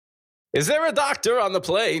Is there a doctor on the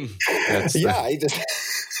plane? I don't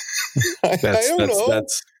know.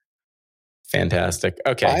 That's fantastic.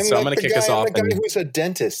 Okay, I'm going to kick us off. I'm the guy who's a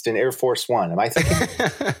dentist in Air Force One. Am I thinking,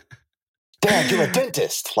 Dad, you're a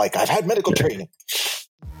dentist. Like, I've had medical training.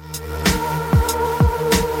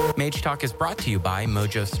 Mage Talk is brought to you by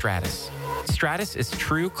Mojo Stratus. Stratus is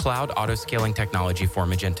true cloud auto-scaling technology for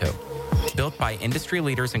Magento. Built by industry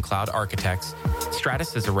leaders and cloud architects,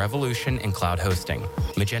 Stratus is a revolution in cloud hosting.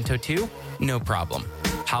 Magento 2? No problem.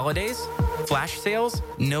 Holidays? Flash sales?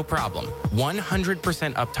 No problem.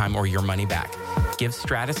 100% uptime or your money back. Give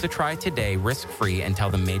Stratus a try today, risk-free, and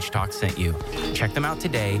tell them Mage Talk sent you. Check them out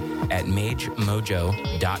today at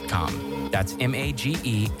magemojo.com. That's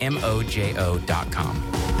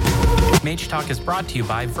magemojo.com. Mage Talk is brought to you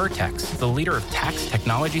by Vertex, the leader of tax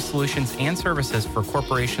technology solutions and services for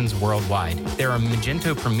corporations worldwide. They're a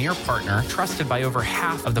Magento premier partner trusted by over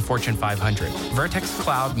half of the Fortune 500. Vertex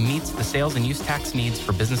Cloud meets the sales and use tax needs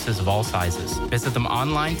for businesses of all sizes. Visit them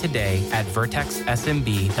online today at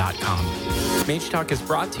vertexsmb.com. Mage Talk is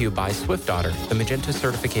brought to you by SwiftOtter, the Magento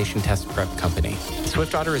certification test prep company.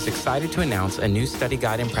 SwiftOtter is excited to announce a new study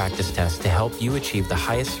guide and practice test to help you achieve the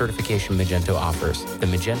highest certification Magento offers, the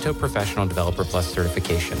Magento Professional Developer Plus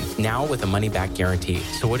certification, now with a money-back guarantee.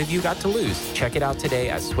 So what have you got to lose? Check it out today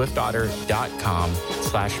at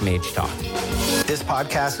swiftotter.com/MageTalk. This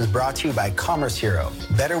podcast is brought to you by Commerce Hero,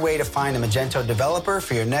 better way to find a Magento developer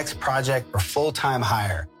for your next project or full-time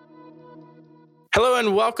hire. Hello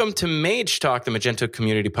and welcome to Mage Talk, the Magento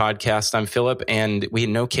community podcast. I'm Philip, and we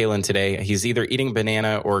know Kalen today. He's either eating a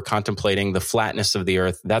banana or contemplating the flatness of the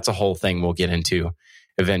earth. That's a whole thing we'll get into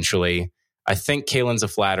eventually. I think Kalen's a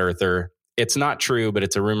flat earther. It's not true, but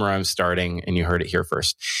it's a rumor I'm starting, and you heard it here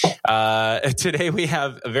first. Today we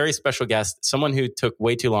have a very special guest, someone who took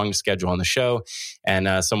way too long to schedule on the show, and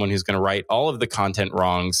someone who's going to right all of the content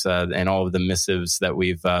wrongs and all of the missives that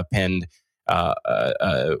we've penned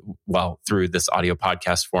through this audio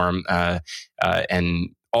podcast form, and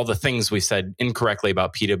all the things we said incorrectly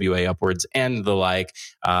about PWA upwards and the like.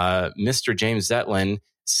 Mr. James Zetlin,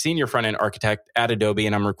 senior front-end architect at Adobe,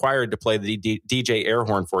 and I'm required to play the DJ air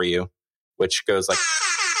horn for you, which goes like...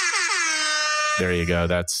 There you go.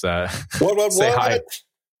 That's... What? Say hi.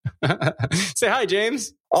 Say hi,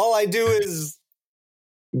 James. All I do is...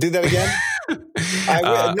 Do that again?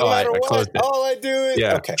 No matter what, all I do is...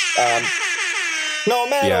 Yeah. Okay. No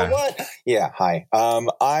matter what. Yeah, hi.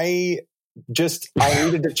 I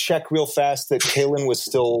needed to check real fast that Kalen was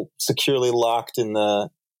still securely locked in the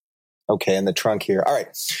trunk here. All right.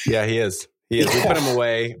 Yeah, he is. We put him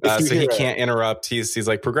away so he can't interrupt. He's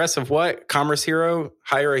like, progressive what? Commerce Hero?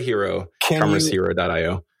 Hire a hero.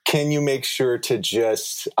 CommerceHero.io. Can you make sure to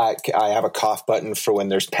just... I have a cough button for when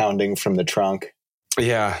there's pounding from the trunk.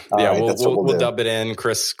 Yeah. Right, we'll dub it in.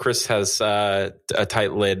 Chris has a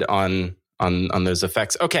tight lid on those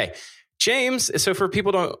effects. Okay, James. So for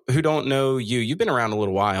people who don't know you've been around a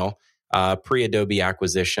little while, pre-Adobe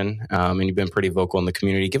acquisition, and you've been pretty vocal in the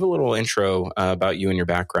community. Give a little intro about you and your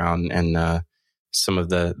background and some of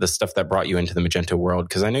the stuff that brought you into the Magento world.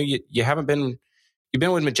 Because I know you've been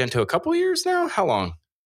with Magento a couple of years now. How long?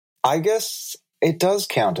 I guess it does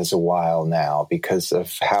count as a while now because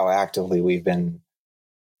of how actively we've been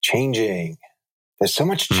changing. There's so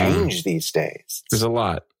much change these days. There's a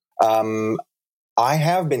lot. I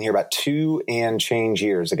have been here about 2 and change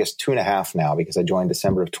years, I guess 2.5 now, because I joined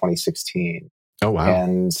December of 2016. Oh, wow.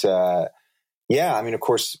 And I mean, of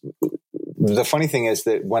course, the funny thing is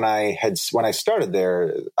that when I started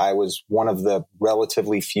there, I was one of the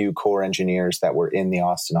relatively few core engineers that were in the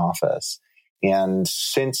Austin office. And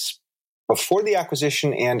since before the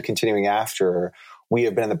acquisition and continuing after, we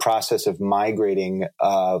have been in the process of migrating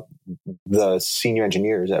the senior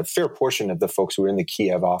engineers, a fair portion of the folks who were in the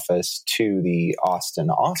Kiev office, to the Austin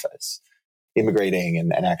office, immigrating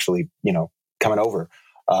and actually, coming over,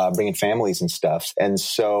 bringing families and stuff. And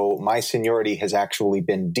so my seniority has actually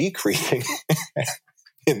been decreasing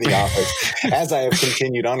in the office as I have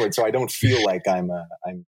continued onward. So I don't feel like I don't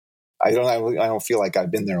feel like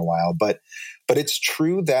I've been there a while, but it's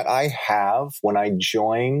true that I have. When I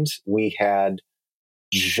joined, we had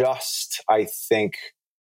just, I think,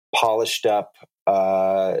 polished up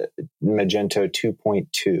Magento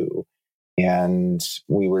 2.2, and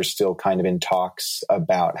we were still kind of in talks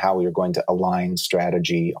about how we were going to align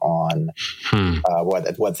strategy on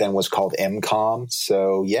what then was called MCOM.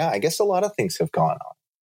 So yeah, I guess a lot of things have gone on.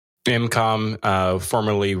 MCOM,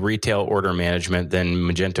 formerly Retail Order Management, then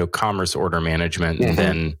Magento Commerce Order Management, and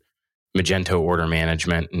then Magento Order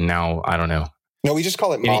Management. Now, I don't know. No, we just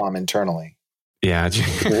call it MOM internally. Yeah.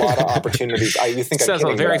 A lot of opportunities. You think sounds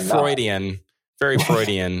very very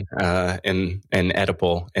Freudian and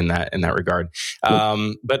Oedipal in that regard.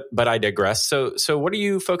 But I digress. So what are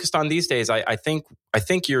you focused on these days? I think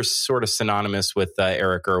you're sort of synonymous with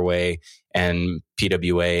Eric Erway and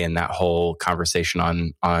PWA and that whole conversation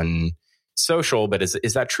on social. But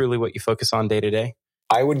is that truly what you focus on day to day?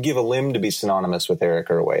 I would give a limb to be synonymous with Eric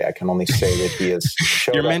Erway. I can only say that he is.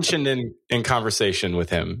 You're mentioned in conversation with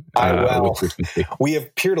him. We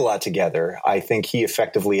have peered a lot together. I think he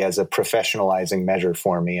effectively as a professionalizing measure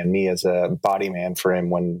for me, and me as a body man for him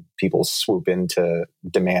when people swoop in to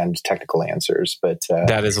demand technical answers. But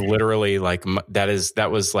that is literally that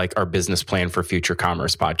was like our business plan for Future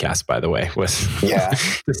Commerce podcast. By the way, was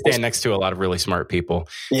to stand next to a lot of really smart people.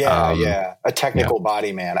 A technical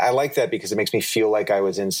body man. I like that because it makes me feel like I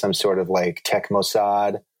was in some sort of like tech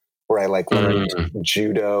Mossad where I learned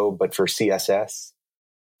judo, but for CSS.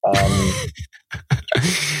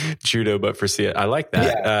 Judo, but for CSS. I like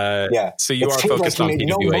that. So you are focused on PWA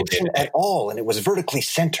no motion at all, and it was vertically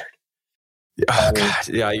centered. God,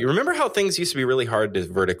 yeah. You remember how things used to be really hard to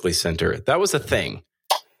vertically center? That was a thing.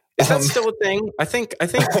 Is that still a thing? I think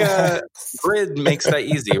Grid makes that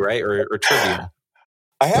easy, right? Or trivial.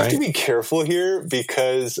 I have to be careful here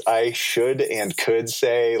because I should and could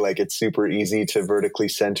say it's super easy to vertically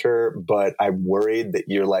center, but I'm worried that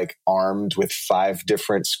you're armed with 5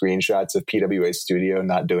 different screenshots of PWA Studio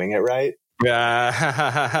not doing it right.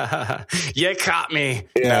 You caught me.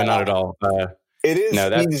 Yeah. No, not at all. It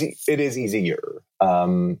is easy. It is easier.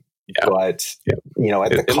 But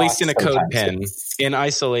at least in a code pen, in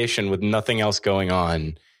isolation with nothing else going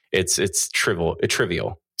on, it's trivial.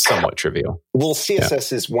 Somewhat trivial. Well,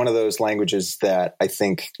 CSS is one of those languages that I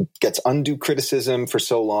think gets undue criticism for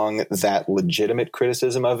so long that legitimate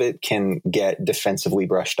criticism of it can get defensively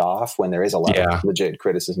brushed off when there is a lot of legit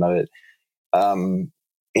criticism of it. And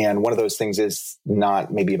one of those things is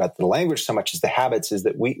not maybe about the language so much as the habits, is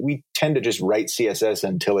that we tend to just write CSS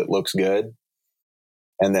until it looks good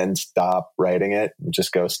and then stop writing it and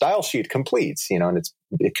just go style sheet completes, and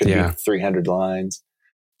it could be 300 lines.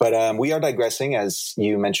 But we are digressing, as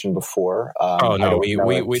you mentioned before.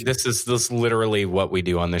 This is literally what we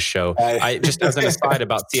do on this show. I just as an aside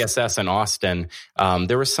about CSS in Austin,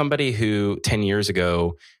 there was somebody who 10 years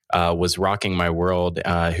ago was rocking my world,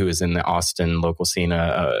 who is in the Austin local scene.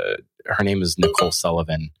 Her name is Nicole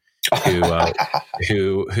Sullivan, who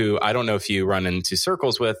I don't know if you run into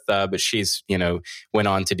circles with, but she's, went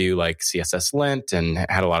on to do CSS Lint and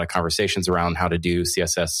had a lot of conversations around how to do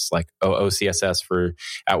CSS, OOCSS for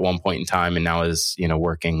at one point in time. And now is,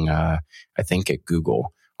 working, I think at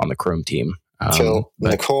Google on the Chrome team.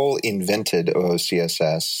 Nicole invented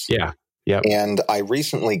OOCSS. Yeah. Yep. And I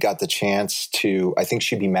recently got the chance to, I think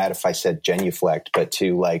she'd be mad if I said genuflect, but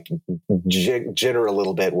to jitter a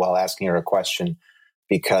little bit while asking her a question.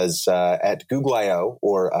 Because at Google I/O,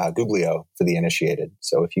 or Googlio for the initiated.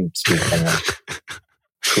 So if you speak to anyone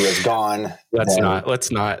who has gone,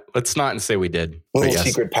 let's not and say we did. Little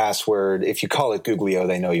secret password. If you call it Googlio,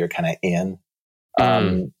 they know you're kind of in.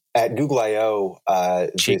 At Google I/O,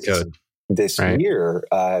 cheat code this year,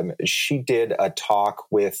 she did a talk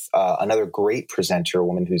with another great presenter, a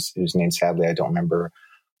woman whose name sadly I don't remember.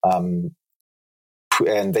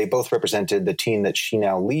 And they both represented the team that she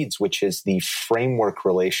now leads, which is the framework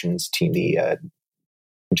relations team, the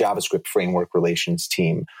JavaScript framework relations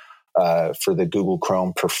team for the Google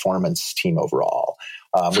Chrome performance team overall,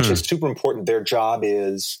 which is super important. Their job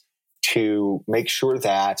is to make sure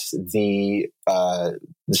that the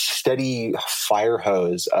steady fire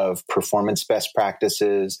hose of performance best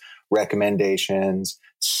practices, recommendations,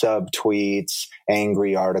 subtweets,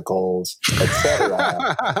 angry articles,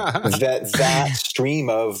 etc. that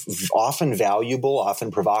stream of often valuable,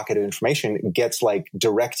 often provocative information gets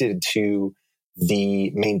directed to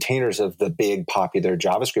the maintainers of the big popular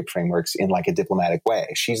JavaScript frameworks in a diplomatic way.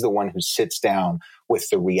 She's the one who sits down with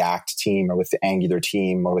the React team or with the Angular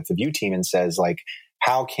team or with the Vue team and says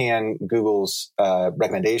how can Google's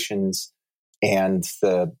recommendations and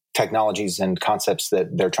the technologies and concepts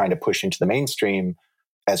that they're trying to push into the mainstream,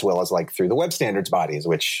 as well as through the web standards bodies,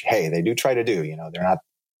 which, hey, they do try to do, they're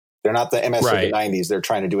not the MS of the 90s. They're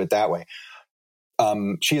trying to do it that way.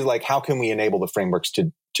 She's how can we enable the frameworks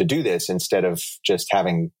to do this instead of just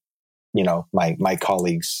having, my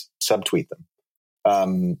colleagues subtweet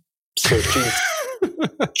them. So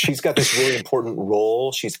she's got this really important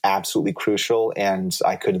role. She's absolutely crucial. And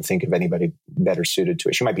I couldn't think of anybody better suited to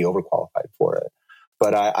it. She might be overqualified for it.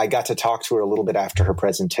 But I got to talk to her a little bit after her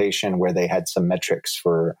presentation where they had some metrics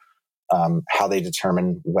for how they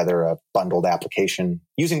determine whether a bundled application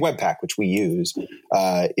using Webpack, which we use,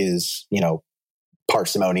 is,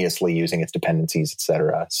 parsimoniously using its dependencies, et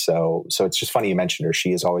cetera. So it's just funny you mentioned her.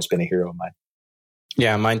 She has always been a hero of mine.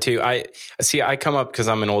 Yeah, mine too. I come up because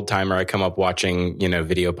I'm an old timer. I come up watching,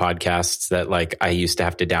 video podcasts that like I used to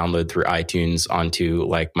have to download through iTunes onto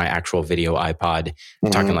like my actual video iPod.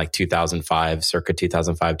 I'm talking like 2005, circa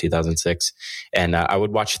 2005, 2006. And I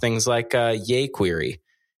would watch things like Yay-Query,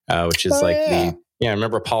 which is I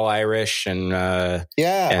remember Paul Irish and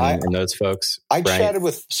those folks. I chatted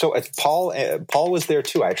with, Paul was there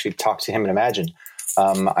too. I actually talked to him at Imagine.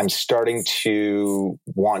 I'm starting to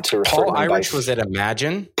want to refer Paul Irish was at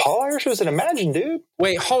Imagine? Paul Irish was at Imagine, dude.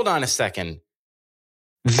 Wait, hold on a second.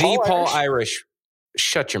 Paul Irish,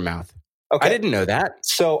 shut your mouth. Okay. I didn't know that.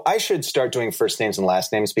 So I should start doing first names and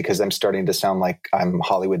last names because I'm starting to sound like I'm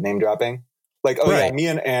Hollywood name dropping. Like, yeah, me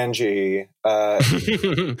and Angie,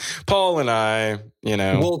 Paul and I,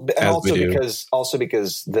 Well, and also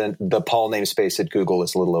because the Paul namespace at Google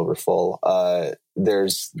is a little overfull.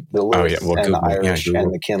 There's the Lewis and Google, the Irish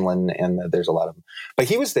and the Kinlan, and there's a lot of them. But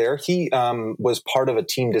he was there. He was part of a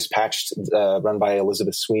team dispatched run by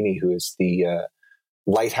Elizabeth Sweeney, who is the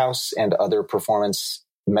Lighthouse and other performance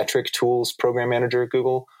metric tools program manager at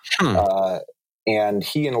Google. And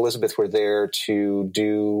he and Elizabeth were there to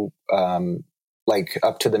do like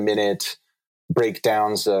up to the minute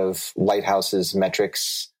breakdowns of Lighthouse's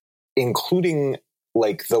metrics, including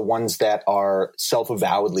like the ones that are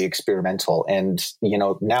self-avowedly experimental. And,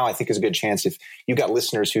 now I think is a good chance if you got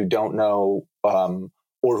listeners who don't know or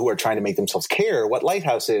who are trying to make themselves care what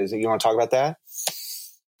Lighthouse is. You want to talk about that?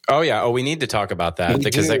 Oh, yeah. We need to talk about that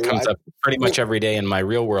because that comes up pretty much every day in my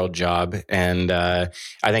real world job. And I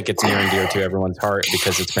think it's near and dear to everyone's heart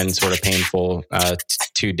because it's been sort of painful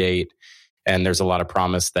to date. And there's a lot of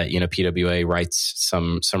promise that, PWA rights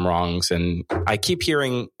some wrongs. And I keep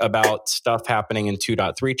hearing about stuff happening in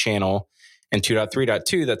 2.3 channel and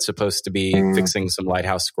 2.3.2 that's supposed to be fixing some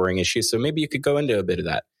Lighthouse scoring issues. So maybe you could go into a bit of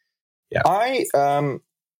that. Yeah. I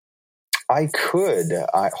could.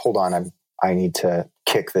 Hold on. I need to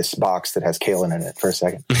kick this box that has Kalen in it for a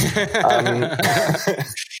second.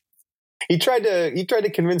 He tried to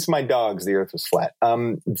convince my dogs the earth was flat.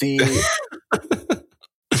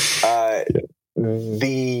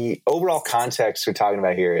 The overall context we're talking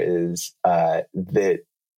about here is that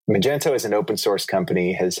Magento as an open source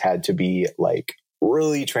company has had to be like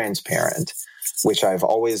really transparent, which I've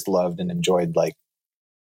always loved and enjoyed. Like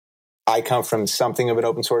I come from something of an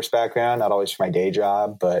open source background, not always for my day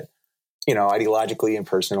job, but ideologically and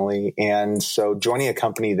personally. And so joining a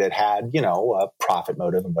company that had, a profit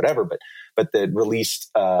motive and whatever, but that released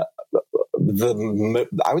I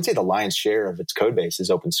would say the lion's share of its code base is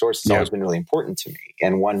open source. It's always been really important to me.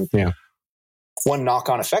 And one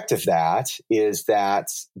knock-on effect of that is that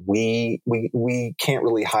we can't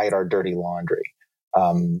really hide our dirty laundry.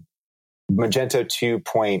 Magento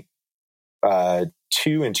 2.2 and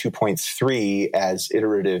 2.3 as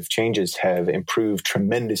iterative changes have improved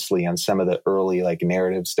tremendously on some of the early like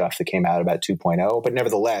narrative stuff that came out about 2.0. But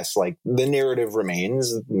nevertheless, like the narrative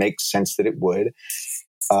remains, makes sense that it would.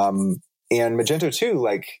 And Magento 2,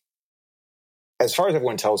 like, as far as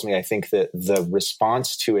everyone tells me, I think that the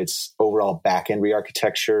response to its overall backend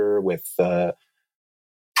re-architecture with the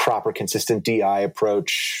proper consistent DI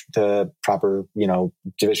approach, the proper,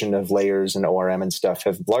 division of layers and ORM and stuff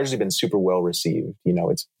have largely been super well received.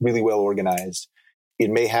 It's really well organized.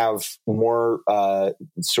 It may have more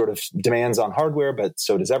sort of demands on hardware, but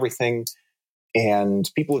so does everything. And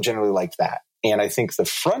people generally like that. And I think the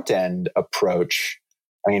front end approach,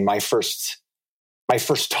 my first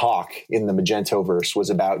talk in the Magentoverse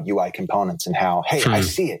was about UI components and how, hey, I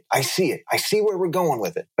see it. I see where we're going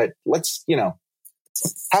with it. But let's,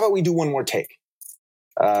 how about we do one more take?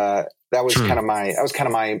 That was kind of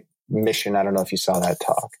my mission. I don't know if you saw that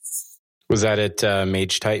talk. Was that at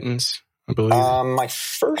Mage Titans, I believe? My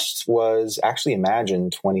first was actually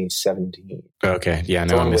Imagine 2017. Okay. Yeah,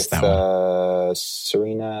 no, I missed that one.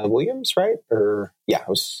 Serena Williams, right? It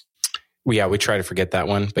was. We try to forget that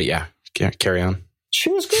one, but yeah, carry on.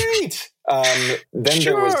 She was great. Then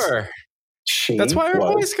sure. That's why our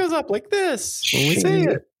voice goes up like this when we say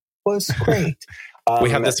it. Was great.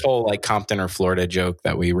 We have this whole like Compton or Florida joke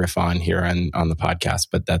that we riff on here on the podcast,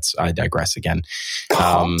 but I digress again.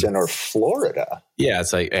 Compton or Florida? Yeah,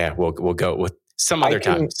 it's like we'll go with some other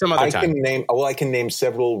time. I can name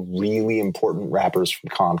several really important rappers from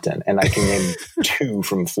Compton, and I can name two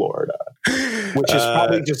from Florida, which is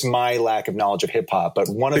probably just my lack of knowledge of hip hop. But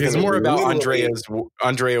one of them is more about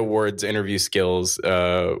Andrea Ward's interview skills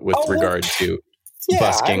with regard to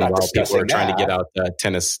busking while people are trying to get out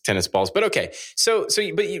tennis balls. But okay,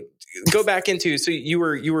 but you go back into you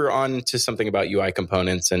were on to something about UI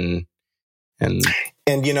components and And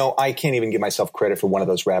I can't even give myself credit for one of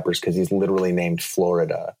those rappers because he's literally named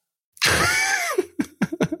Florida.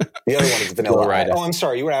 The other one is Vanilla. Oh, I'm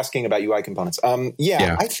sorry. You were asking about UI components.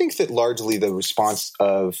 Yeah, I think that largely the response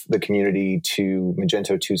of the community to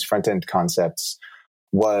Magento 2's front-end concepts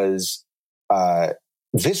was,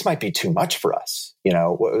 this might be too much for us.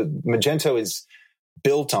 Magento is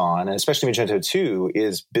built on, and especially Magento 2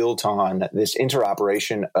 is built on this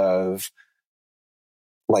interoperation of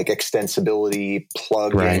like extensibility,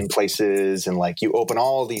 plug in places, and like you open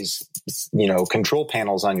all these, control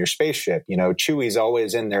panels on your spaceship. Chewie's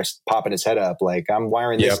always in there popping his head up, like I'm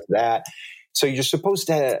wiring this to that. So you're supposed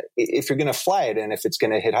to, if you're going to fly it and if it's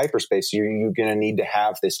going to hit hyperspace, you're going to need to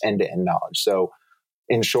have this end-to-end knowledge. So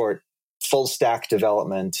in short, full stack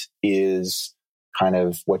development is kind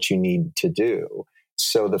of what you need to do.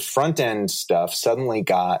 So the front end stuff suddenly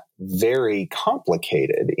got very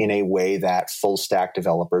complicated in a way that full stack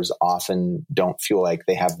developers often don't feel like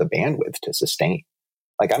they have the bandwidth to sustain.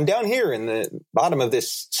 Like I'm down here in the bottom of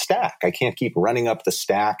this stack. I can't keep running up the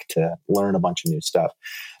stack to learn a bunch of new stuff.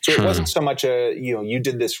 So it wasn't so much you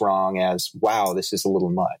did this wrong as, wow, this is a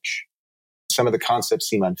little much. Some of the concepts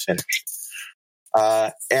seem unfinished.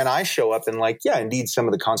 And I show up and like, yeah, indeed, some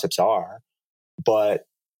of the concepts are, but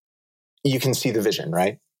you can see the vision,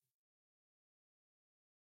 right?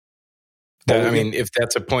 If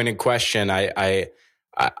that's a pointed question,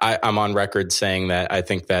 I'm on record saying that I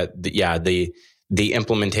think that the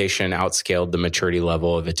implementation outscaled the maturity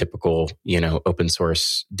level of a typical open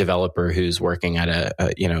source developer who's working at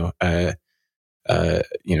a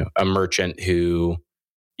merchant who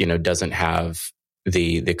doesn't have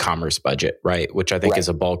the commerce budget, right? Which I think is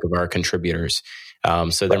a bulk of our contributors.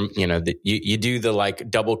 You do the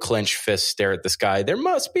like double clench fist stare at the sky. There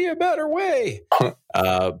must be a better way.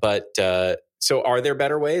 So are there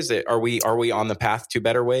better ways? Are we on the path to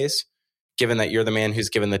better ways? Given that you're the man who's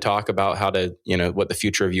given the talk about how to, what the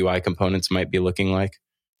future of UI components might be looking like.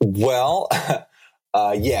 Well,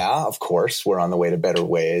 yeah, of course, we're on the way to better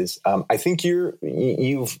ways. I think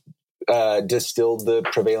you've distilled the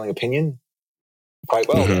prevailing opinion quite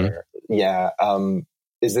well there. Yeah.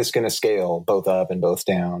 Is this going to scale both up and both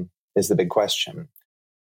down is the big question.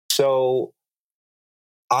 So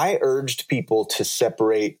I urged people to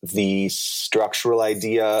separate the structural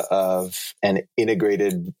idea of an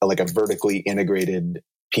integrated, like a vertically integrated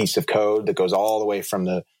piece of code that goes all the way from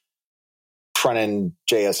the front end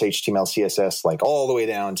JS, HTML, CSS, like all the way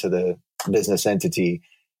down to the business entity,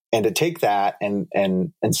 and to take that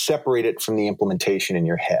and separate it from the implementation in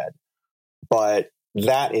your head. But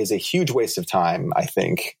that is a huge waste of time, I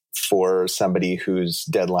think, for somebody whose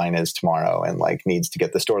deadline is tomorrow and like needs to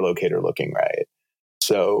get the store locator looking right.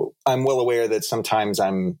 So I'm well aware that sometimes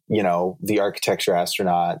I'm, the architecture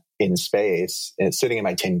astronaut in space and it's sitting in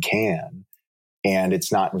my tin can, and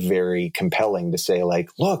it's not very compelling to say like,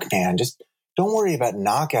 look, man, just don't worry about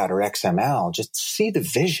Knockout or XML. Just see the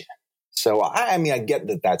vision. So I get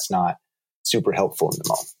that that's not super helpful in the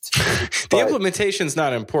moment. The implementation's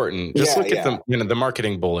not important. Just look at the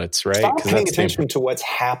marketing bullets, right? Stop paying attention to what's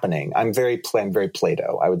happening. I'm very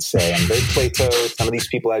Plato, I would say. I'm very Plato. Some of these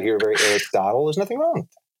people out here are very Aristotle. There's nothing wrong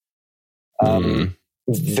with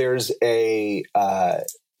that.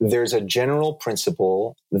 There's a general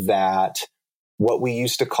principle that what we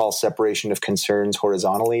used to call separation of concerns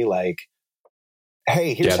horizontally, like,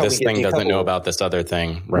 hey, here's how this we get thing decoupled. Doesn't know about this other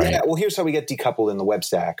thing, right? Yeah, well, here's how we get decoupled in the web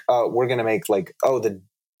stack. We're going to make the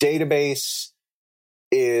database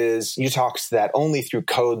is you talks to that only through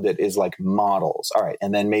code that is like models. All right,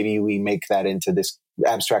 and then maybe we make that into this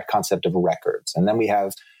abstract concept of records, and then we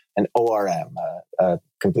have an ORM, a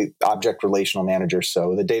complete object relational manager.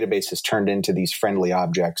 So the database is turned into these friendly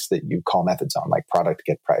objects that you call methods on, like product,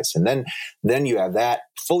 get, price. And then you have that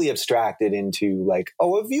fully abstracted into like,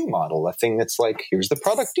 a view model, a thing that's like, here's the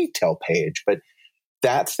product detail page. But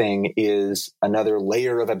that thing is another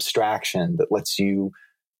layer of abstraction that lets you,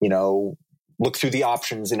 look through the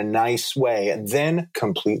options in a nice way. And then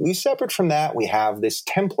completely separate from that, we have this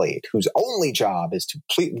template whose only job is to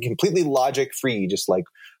completely logic free, just like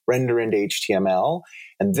render into HTML.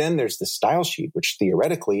 And then there's the style sheet, which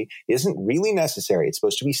theoretically isn't really necessary. It's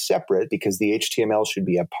supposed to be separate because the HTML should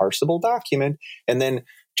be a parsable document. And then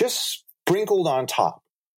just sprinkled on top,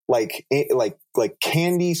 like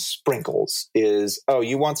candy sprinkles is,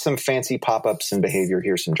 you want some fancy pop-ups and behavior,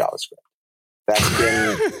 here's some JavaScript. That's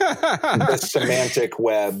been the semantic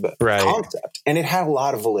web concept. And it had a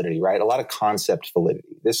lot of validity, right? A lot of concept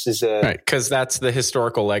validity. This is because that's the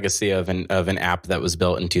historical legacy of an app that was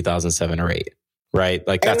built in 2007 or 8, right?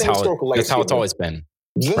 Like that's how it's always been.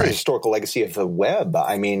 the historical legacy of the web.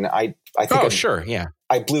 I mean, I think. Sure, yeah.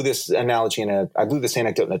 I blew this analogy I blew this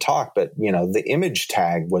anecdote in a talk, but the image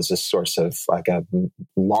tag was a source of like a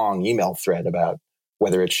long email thread about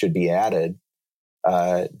whether it should be added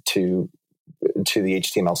to the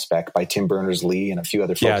HTML spec by Tim Berners-Lee and a few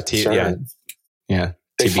other folks.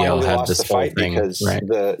 They TBL finally had lost this the fight thing,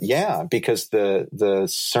 because the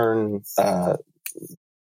CERN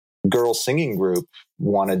girl singing group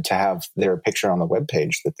wanted to have their picture on the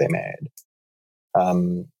webpage that they made.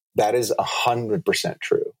 That is 100%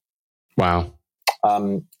 true. Wow.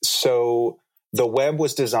 So the web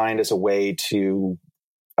was designed as a way to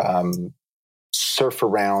surf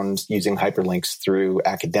around using hyperlinks through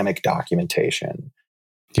academic documentation.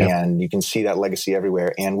 Yep. And you can see that legacy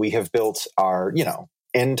everywhere. And we have built our,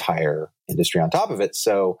 entire industry on top of it.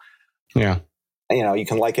 So, you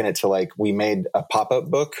can liken it to like we made a pop-up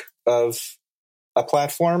book of a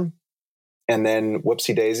platform, and then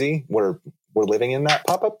whoopsie daisy, we're living in that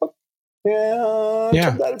pop-up book.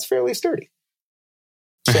 Turns out it's fairly sturdy.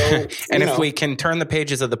 So, and if we can turn the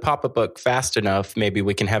pages of the pop-up book fast enough, maybe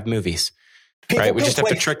we can have movies. Right? We just have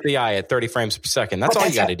to trick the eye at 30 frames per second. That's all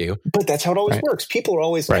you got to do. But that's how it always works. People are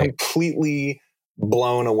always completely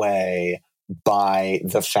blown away by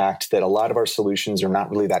the fact that a lot of our solutions are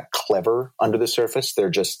not really that clever under the surface. They're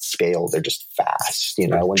just scaled. They're just fast. When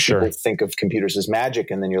people think of computers as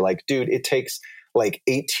magic, and then you're like, dude, it takes like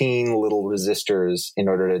 18 little resistors in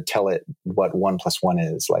order to tell it what 1 + 1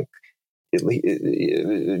 is. Like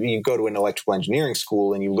you go to an electrical engineering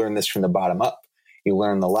school and you learn this from the bottom up. You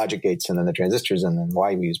learn the logic gates and then the transistors, and then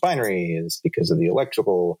why we use binary is because of the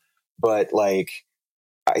electrical. But like,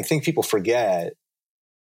 I think people forget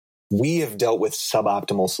we have dealt with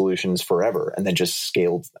suboptimal solutions forever and then just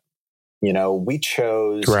scaled them. We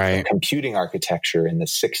chose a computing architecture in the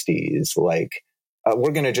 60s. Like,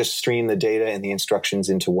 we're going to just stream the data and the instructions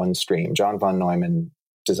into one stream. John von Neumann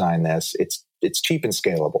designed this. It's cheap and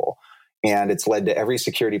scalable, and it's led to every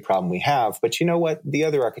security problem we have. But you know what? The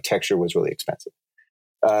other architecture was really expensive.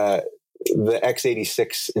 The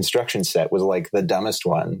x86 instruction set was like the dumbest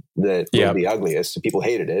one that was the ugliest. So people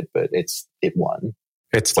hated it, but it won.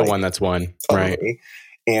 It's the one that's won, right?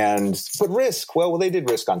 But RISC, well, they did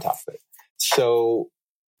RISC on top of it. So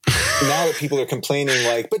now that people are complaining,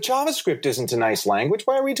 like, but JavaScript isn't a nice language.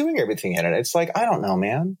 Why are we doing everything in it? It's like, I don't know,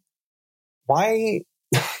 man. Why?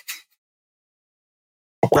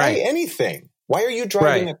 Why anything? Why are you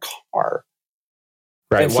driving a car?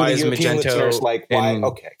 Right. And for the European listeners, like, why?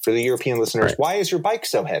 Okay, for the European listeners, why is your bike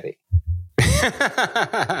so heavy?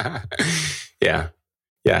 Yeah.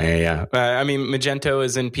 I mean, Magento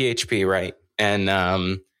is in PHP, right?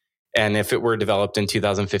 And if it were developed in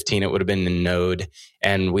 2015, it would have been in Node.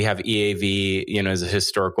 And we have EAV, as a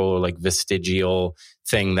historical, like vestigial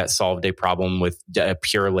thing that solved a problem with a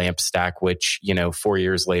pure LAMP stack, which 4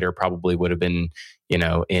 years later probably would have been,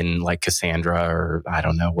 in like Cassandra or I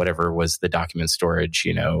don't know, whatever was the document storage,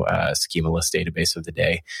 schemaless database of the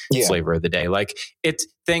day, flavor of the day. Like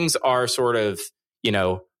things are sort of,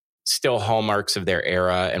 still hallmarks of their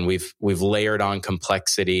era, and we've layered on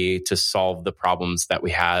complexity to solve the problems that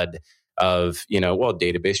we had of,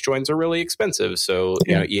 database joins are really expensive. So,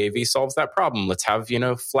 EAV solves that problem. Let's have,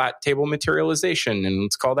 flat table materialization, and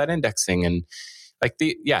let's call that indexing. And like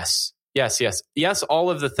yes,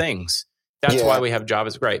 all of the things. That's why we have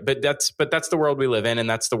JavaScript, right? But that's the world we live in, and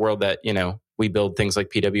that's the world that, we build things like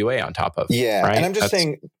PWA on top of. Yeah. Right? And I'm just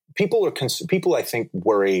saying, people I think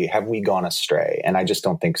worry, have we gone astray? And I just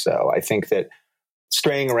don't think so. I think that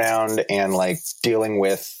straying around and like dealing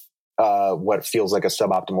with what feels like a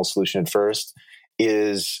suboptimal solution at first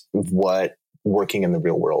is what working in the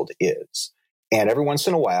real world is. And every once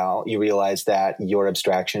in a while, you realize that your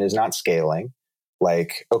abstraction is not scaling.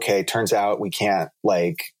 Like, okay, turns out we can't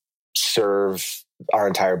like serve our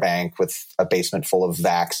entire bank with a basement full of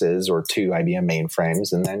VAXs or 2 IBM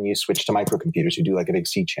mainframes, and then you switch to microcomputers who do like a big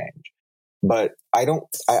sea change. But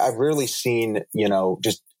I've rarely seen,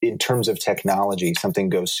 just in terms of technology, something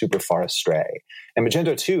go super far astray. And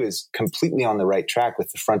Magento 2 is completely on the right track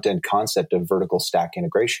with the front end concept of vertical stack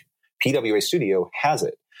integration. PWA Studio has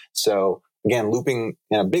it. So again, looping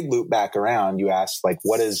in a big loop back around, you asked like,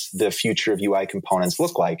 what does the future of UI components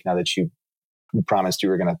look like now that you promised you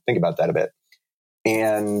were going to think about that a bit?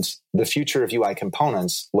 And the future of UI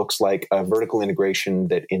components looks like a vertical integration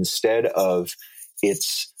that instead of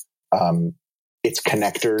its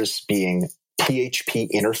connectors being PHP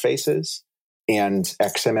interfaces and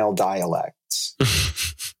XML dialects.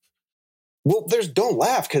 Well, don't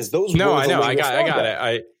laugh because those. No, I know. I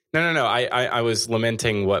got it. No. I was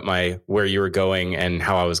lamenting where you were going and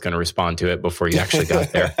how I was going to respond to it before you actually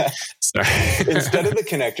got there. Sorry. Instead of the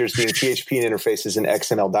connectors being PHP interfaces and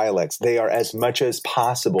XML dialects, they are as much as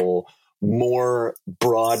possible more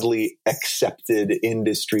broadly accepted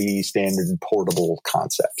industry standard portable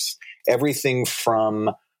concepts. Everything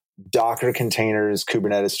from Docker containers,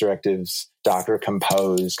 Kubernetes directives, Docker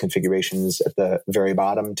Compose configurations at the very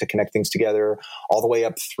bottom to connect things together, all the way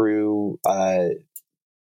up through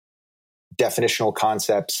definitional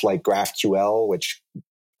concepts like GraphQL, which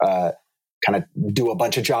kind of do a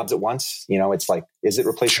bunch of jobs at once. It's like, is it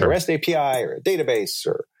replacing a REST API or a database?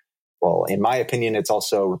 Or, well, in my opinion, it's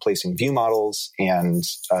also replacing view models and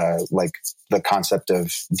like the concept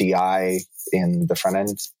of DI in the front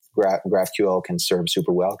end. GraphQL can serve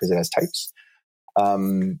super well because it has types.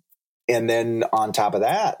 And then on top of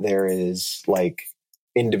that, there is like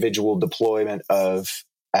individual deployment of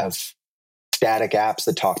static apps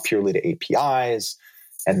that talk purely to APIs.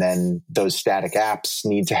 And then those static apps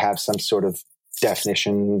need to have some sort of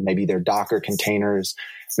definition. Maybe they're Docker containers.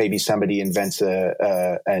 Maybe somebody invents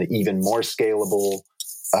an even more scalable,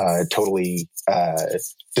 totally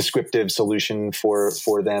descriptive solution for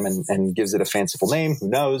them and gives it a fanciful name. Who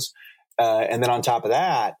knows? And then on top of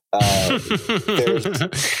that, I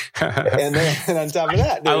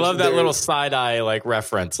love that little side eye like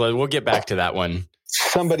reference. We'll get back to that one.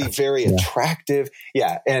 Somebody very attractive.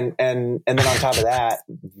 Yeah. And then on top of that,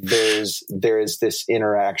 there is this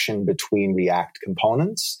interaction between React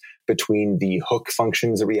components, between the hook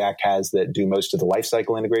functions that React has that do most of the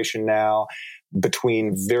lifecycle integration now,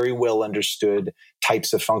 between very well understood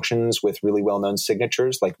types of functions with really well-known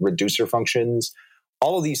signatures like reducer functions.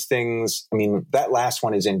 All of these things, I mean, that last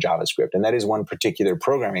one is in JavaScript, and that is one particular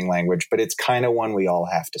programming language, but it's kind of one we all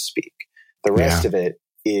have to speak. The rest of it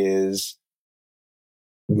is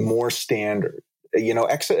more standard.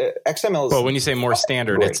 XML is... Well, when you say more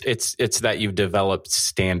standard, it's that you've developed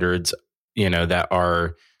standards, that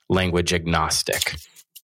are language agnostic.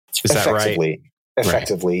 Is that right?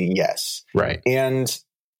 Effectively, yes. Right. And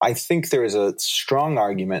I think there is a strong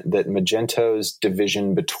argument that Magento's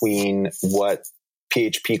division between what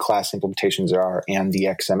PHP class implementations are and the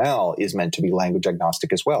XML is meant to be language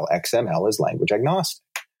agnostic as well. XML is language agnostic.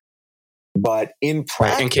 But in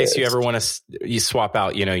practice... In case you ever want to you swap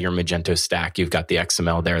out, your Magento stack, you've got the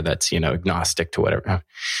XML there that's, agnostic to whatever.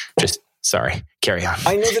 Just... Sorry, carry on.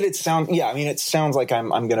 I know that it sounds like I'm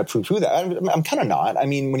going to poo-poo that. I'm kind of not. I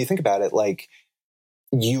mean, when you think about it, like,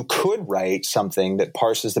 you could write something that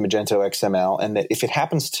parses the Magento XML, and that if it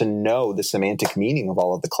happens to know the semantic meaning of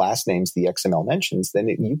all of the class names the XML mentions, then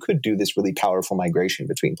you could do this really powerful migration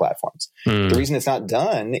between platforms. The reason it's not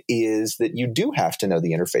done is that you do have to know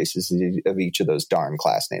the interfaces of each of those darn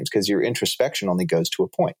class names, because your introspection only goes to a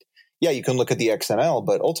point. Yeah, you can look at the XML,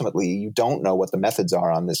 but ultimately you don't know what the methods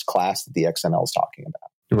are on this class that the XML is talking about.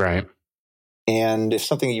 Right. And if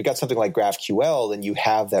you've got something like GraphQL, then you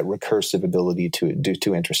have that recursive ability to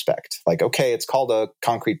introspect. Like, okay, it's called a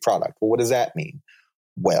concrete product. Well, what does that mean?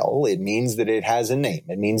 Well, it means that it has a name.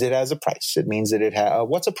 It means it has a price. It means that it has,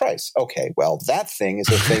 what's a price? Okay, well, that thing is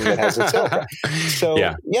a thing that has a sale price. So,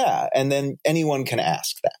 yeah, and then anyone can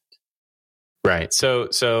ask that. Right. So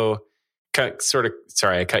sorry,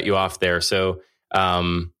 I cut you off there. So,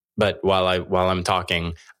 but while I'm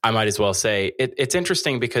talking, I might as well say it's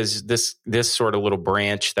interesting because this sort of little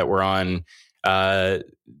branch that we're on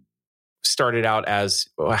started out as,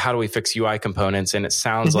 how do we fix UI components? And it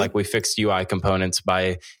sounds like we fixed UI components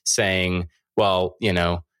by saying, well,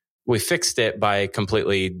 we fixed it by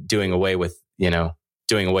completely doing away with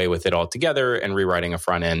it altogether and rewriting a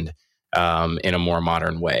front end in a more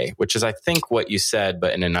modern way, which is, I think, what you said,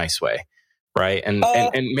 but in a nice way. Right. And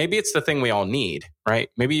maybe it's the thing we all need, right?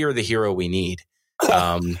 Maybe you're the hero we need.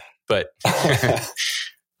 But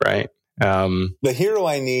right. The hero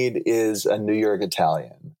I need is a New York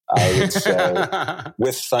Italian, I would say,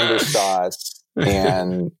 with thunder sauce.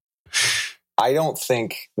 And I don't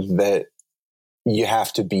think that you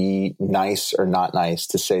have to be nice or not nice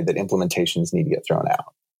to say that implementations need to get thrown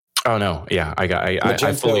out. Oh no! Yeah, I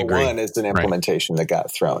fully agree. Magento 1 is an implementation that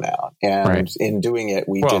got thrown out, and in doing it,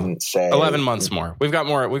 we didn't say 11 months more. We've got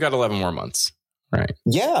 11 more months, right?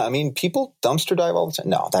 Yeah, I mean, people dumpster dive all the time.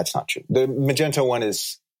 No, that's not true. The Magento 1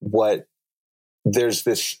 is what. There's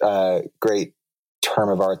this great term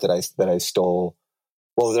of art that I stole.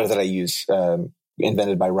 Well, that I use,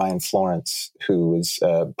 invented by Ryan Florence, who is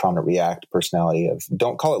a prominent React personality. Of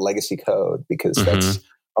don't call it legacy code because that's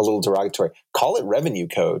a little derogatory. Call it revenue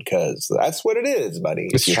code because that's what it is, buddy.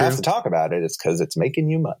 If you have to talk about it, it's because it's making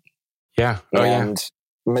you money. Yeah.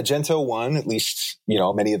 Magento 1, at least,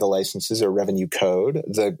 many of the licenses are revenue code.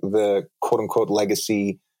 The quote unquote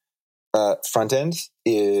legacy front end,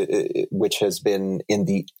 which has been in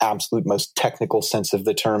the absolute most technical sense of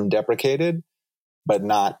the term deprecated, but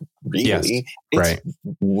not really. Yes, it's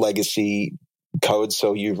legacy code,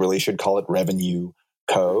 so you really should call it revenue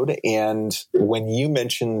code. And when you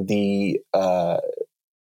mention the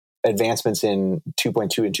advancements in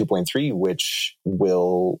 2.2 and 2.3, which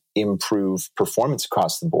will improve performance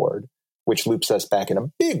across the board, which loops us back in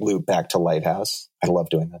a big loop back to Lighthouse. I love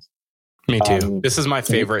doing this. Me too. This is my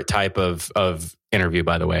favorite type of interview,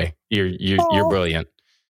 by the way. You're brilliant.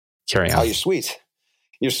 Carry on. Oh, you're sweet.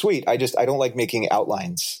 You're sweet. I don't like making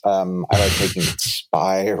outlines. I like making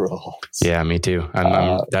spirals. Yeah, me too.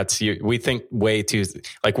 That's you. We think way too,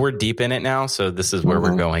 like we're deep in it now. So this is where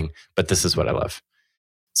we're going, but this is what I love.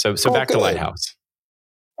 So back to Lighthouse.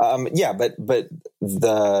 Yeah, but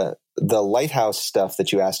the Lighthouse stuff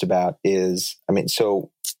that you asked about is,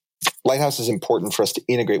 so Lighthouse is important for us to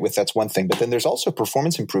integrate with. That's one thing. But then there's also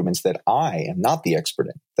performance improvements that I am not the expert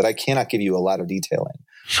in, that I cannot give you a lot of detail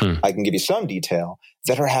in. I can give you some detail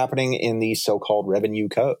that are happening in the so-called revenue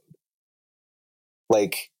code.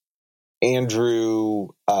 Like Andrew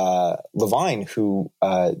Levine, who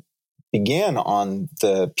began on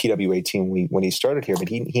the PWA team when he started here, but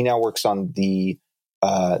he now works on the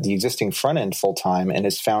existing front end full time and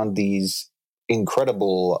has found these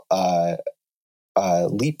incredible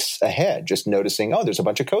leaps ahead, just noticing, there's a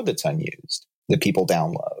bunch of code that's unused that people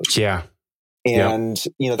download. Yeah. And,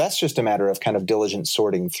 that's just a matter of kind of diligent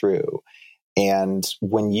sorting through. And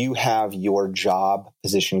when you have your job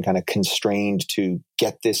position kind of constrained to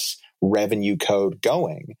get this revenue code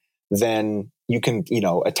going, then you can,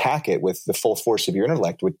 attack it with the full force of your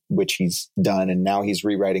intellect, which he's done. And now he's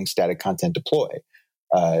rewriting static content deploy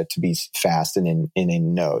to be fast and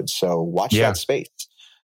in Node. So watch that space.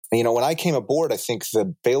 When I came aboard, I think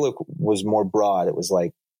the bailiwick was more broad. It was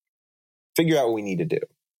like, figure out what we need to do.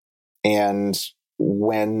 And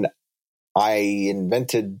when I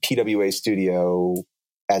invented PWA Studio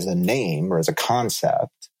as a name or as a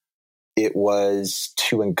concept, it was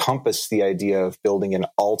to encompass the idea of building an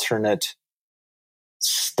alternate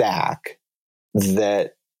stack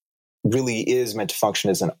that really is meant to function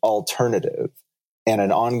as an alternative and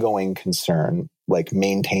an ongoing concern, like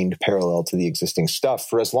maintained parallel to the existing stuff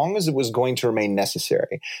for as long as it was going to remain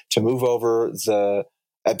necessary to move over the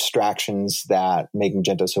abstractions that make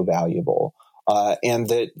Magento so valuable. And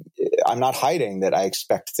that I'm not hiding that I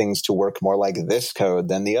expect things to work more like this code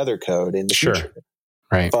than the other code in the future.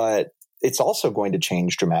 Right. But it's also going to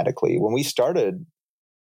change dramatically. When we started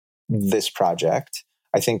this project,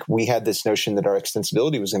 I think we had this notion that our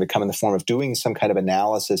extensibility was going to come in the form of doing some kind of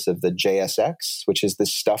analysis of the JSX, which is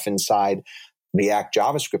this stuff inside React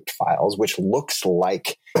JavaScript files, which looks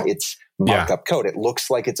like it's markup code. It looks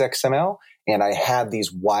like it's XML. And I had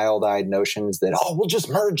these wild-eyed notions that, we'll just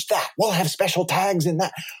merge that. We'll have special tags in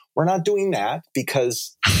that. We're not doing that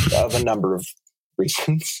because of a number of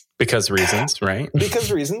reasons. Because reasons, right?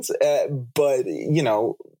 Because reasons. But,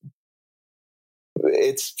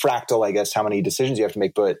 it's fractal, I guess, how many decisions you have to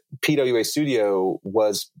make. But PWA Studio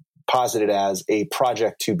was posited as a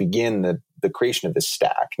project to begin the creation of this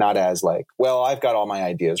stack, not as like, well, I've got all my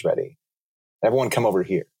ideas ready. Everyone come over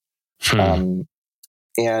here.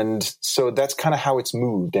 And so that's kind of how it's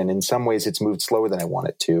moved. And in some ways, it's moved slower than I want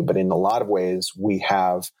it to. But in a lot of ways, we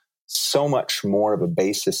have so much more of a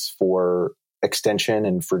basis for extension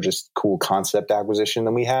and for just cool concept acquisition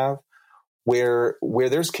than we have. Where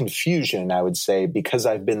there's confusion, I would say, because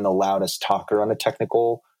I've been the loudest talker on a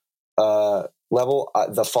technical level,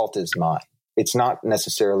 the fault is mine. It's not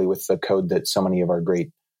necessarily with the code that so many of our great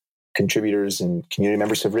contributors and community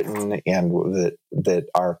members have written, and that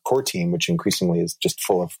our core team, which increasingly is just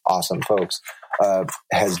full of awesome folks,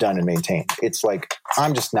 has done and maintained. It's like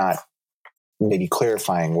I'm just not maybe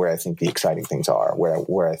clarifying where I think the exciting things are,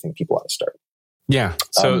 where I think people ought to start. Yeah.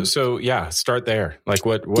 So start there. Like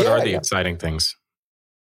what are the exciting things?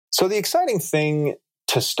 So the exciting thing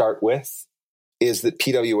to start with is that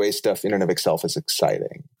PWA stuff in and of itself is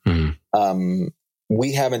exciting. Mm-hmm.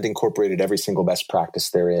 We haven't incorporated every single best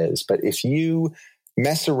practice there is, but if you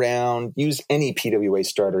mess around, use any PWA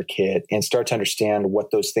starter kit and start to understand what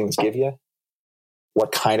those things give you,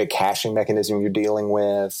 what kind of caching mechanism you're dealing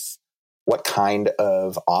with, what kind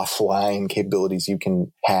of offline capabilities you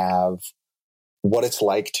can have, what it's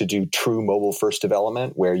like to do true mobile first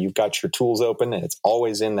development where you've got your tools open and it's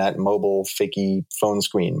always in that mobile fakey phone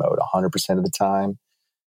screen mode 100% of the time.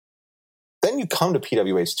 Then you come to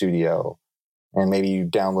PWA Studio and maybe you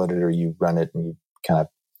download it or you run it and you kind of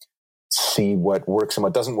see what works and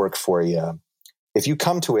what doesn't work for you. if you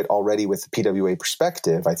come to it already with the PWA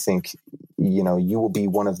perspective, I think, you will be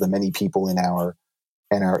one of the many people in our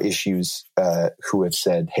issues who have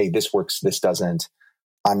said, hey, this works, this doesn't.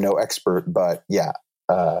 I'm no expert, but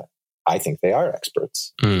I think they are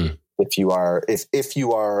experts. If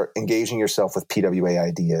you are engaging yourself with PWA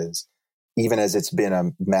ideas, even as it's been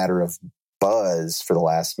a matter of buzz for the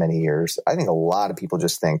last many years, I think a lot of people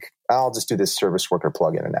just think, I'll just do this service worker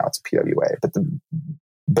plugin and now it's a PWA.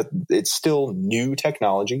 But it's still new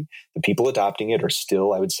technology. The people adopting it are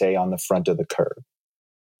still, I would say, on the front of the curve.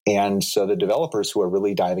 And so the developers who are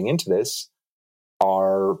really diving into this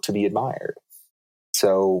are to be admired.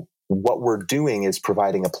 So what we're doing is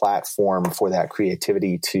providing a platform for that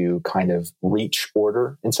creativity to kind of reach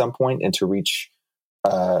order in some point and to reach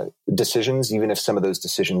decisions, even if some of those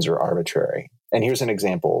decisions are arbitrary. And here's an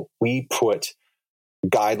example. We put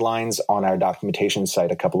guidelines on our documentation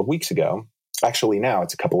site a couple of weeks ago. Actually, now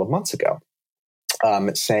it's a couple of months ago,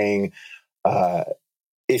 saying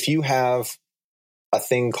if you have a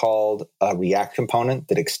thing called a React component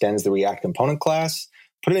that extends the React component class,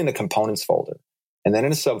 put it in the components folder, and then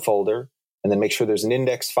in a subfolder, and then make sure there's an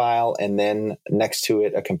index file, and then next to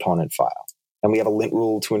it, a component file. And we have a lint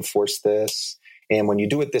rule to enforce this. And when you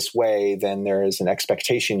do it this way, then there is an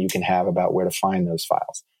expectation you can have about where to find those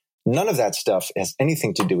files. None of that stuff has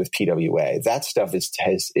anything to do with PWA. That stuff is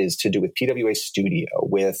to do with PWA Studio,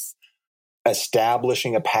 with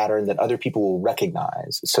establishing a pattern that other people will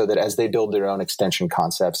recognize so that as they build their own extension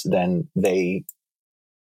concepts, then they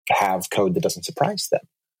have code that doesn't surprise them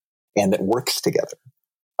and that works together.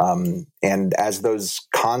 And as those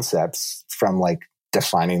concepts, from like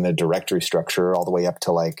defining the directory structure all the way up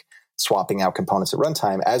to like swapping out components at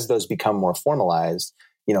runtime, as those become more formalized,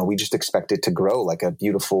 we just expect it to grow like a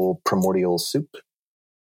beautiful primordial soup.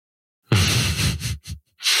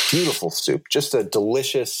 Beautiful soup. Just a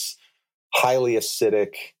delicious, highly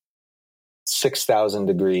acidic, 6,000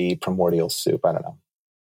 degree primordial soup. I don't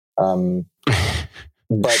know.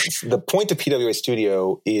 But the point of PWA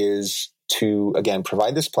Studio is to, again,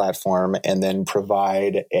 provide this platform and then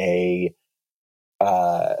provide a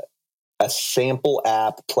sample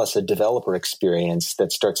app plus a developer experience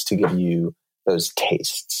that starts to give you those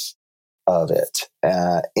tastes of it.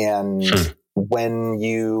 And when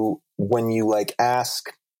you like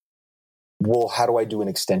ask, well, how do I do an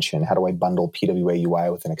extension? How do I bundle PWA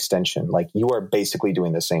UI with an extension? Like, you are basically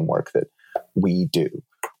doing the same work that we do.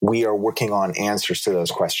 We are working on answers to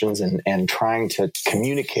those questions and trying to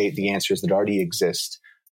communicate the answers that already exist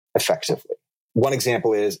effectively. One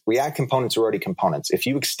example is React components are already components. If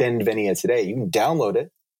you extend Venia today, you can download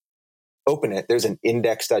it, open it. There's an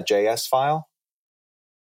index.js file.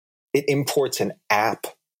 It imports an app.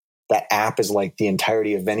 That app is like the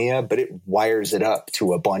entirety of Venia, but it wires it up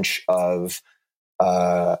to a bunch of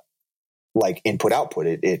like input-output.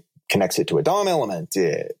 It connects it to a DOM element.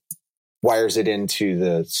 It wires it into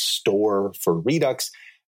the store for Redux.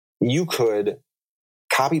 You could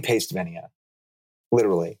copy-paste Venia,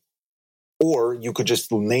 literally. Or you could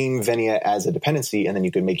just name Venia as a dependency, and then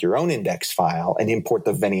you could make your own index file and import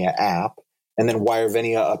the Venia app, and then wire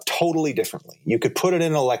Venia up totally differently. You could put it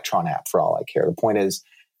in an Electron app for all I care. The point is,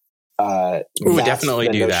 we definitely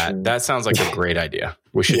do that. That sounds like a great idea.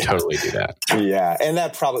 We should totally do that. Yeah, and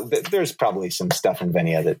there's probably some stuff in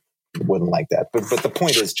Venia that wouldn't like that. But the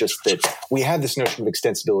point is just that we have this notion of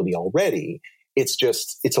extensibility already. It's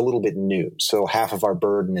a little bit new. So half of our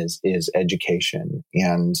burden is education,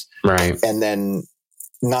 and then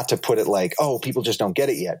not to put it like, oh, people just don't get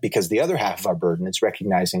it yet, because the other half of our burden is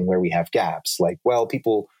recognizing where we have gaps. Like, well,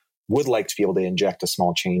 people would like to be able to inject a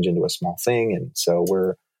small change into a small thing, and so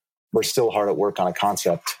we're still hard at work on a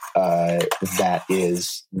concept that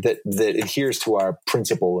adheres to our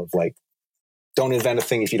principle of like, don't invent a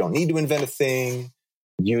thing if you don't need to invent a thing.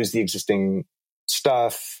 Use the existing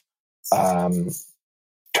stuff. Try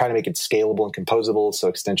to make it scalable and composable so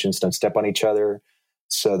extensions don't step on each other,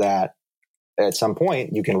 so that at some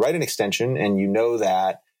point you can write an extension and you know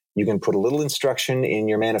that you can put a little instruction in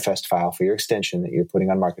your manifest file for your extension that you're putting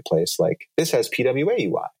on Marketplace. Like, this has PWA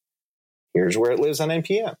UI. Here's where it lives on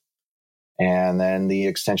NPM. And then the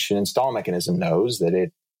extension install mechanism knows that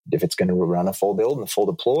if it's going to run a full build and a full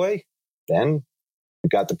deploy, then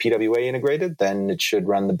you've got the PWA integrated, then it should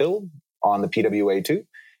run the build on the PWA too.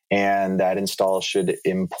 And that install should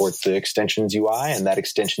import the extensions UI, and that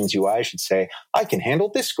extensions UI should say, I can handle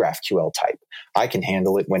this GraphQL type. I can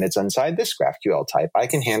handle it when it's inside this GraphQL type. I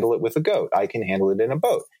can handle it with a goat. I can handle it in a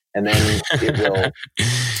boat. And then it will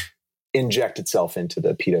inject itself into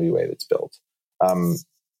the PWA that's built.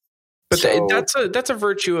 But that's a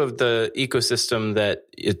virtue of the ecosystem that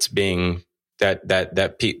it's being that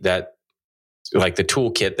like the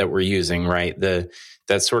toolkit that we're using, right?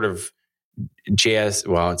 That sort of JS,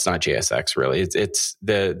 well, it's not JSX really. It's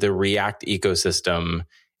the React ecosystem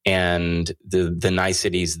and the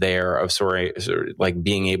niceties there of sort of like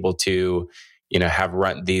being able to,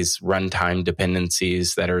 have these runtime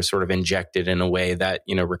dependencies that are sort of injected in a way that,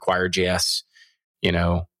 Require JS,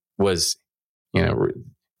 was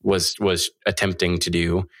attempting to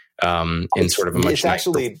do in sort of a much. It's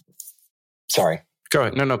actually, sorry. Go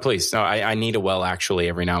ahead. No, please. No, I need a well actually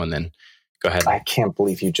every now and then. Go ahead. I can't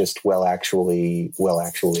believe you just well actually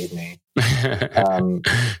me.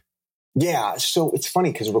 Yeah. So it's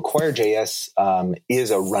funny because Require.js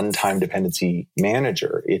is a runtime dependency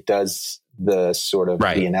manager. It does the sort of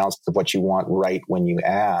the analysis of what you want right when you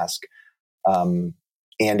ask. And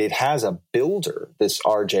it has a builder, this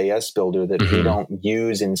RJS builder that we don't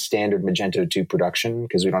use in standard Magento 2 production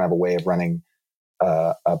because we don't have a way of running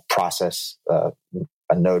a process, a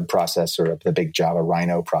node process or the big Java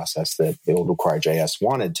Rhino process that the old Require.js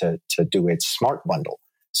wanted to do its smart bundle.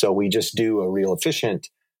 So we just do a real efficient,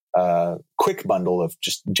 quick bundle of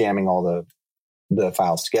just jamming all the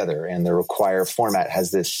files together. And the Require format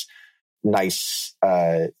has this nice,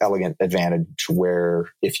 elegant advantage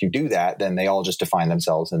where if you do that, then they all just define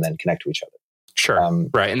themselves and then connect to each other. Sure.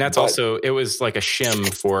 Right. And that's also, it was like a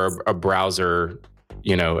shim for a browser,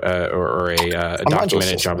 or a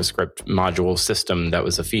documented JavaScript module system that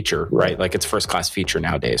was a feature, right? Like it's first class feature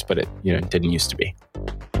nowadays, but it, didn't used to be.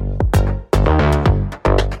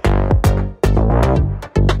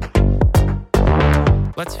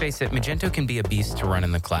 Let's face it, Magento can be a beast to run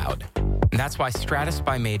in the cloud. And that's why Stratus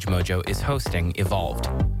by MageMojo is hosting Evolved.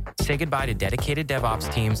 Say goodbye to dedicated DevOps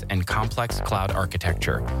teams and complex cloud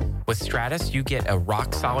architecture. With Stratus, you get a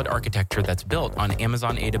rock-solid architecture that's built on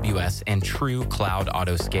Amazon AWS and true cloud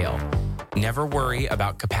auto-scale. Never worry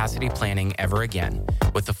about capacity planning ever again,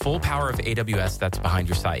 with the full power of AWS that's behind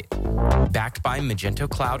your site. Backed by Magento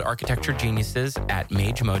Cloud architecture geniuses at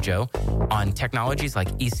MageMojo on technologies like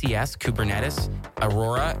ECS, Kubernetes,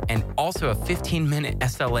 Aurora, and also a 15-minute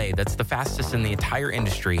SLA that's the fastest in the entire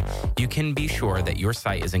industry, you can be sure that your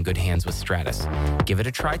site is in good hands with Stratus. Give it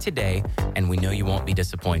a try today, and we know you won't be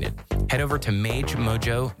disappointed. Head over to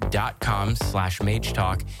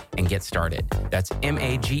magemojo.com/magetalk and get started. That's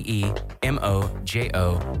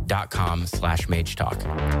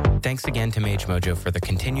magemojo.com/magetalk. Thanks again to MageMojo for the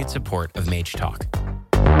continued support of MageTalk.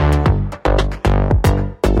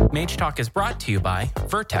 MageTalk is brought to you by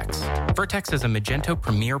Vertex. Vertex is a Magento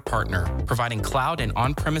premier partner, providing cloud and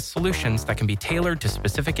on-premise solutions that can be tailored to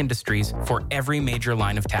specific industries for every major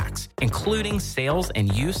line of tax, including sales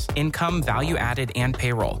and use, income, value added, and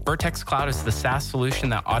payroll. Vertex Cloud is the SaaS solution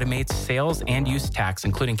that automates sales and use tax,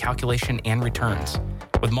 including calculation and returns.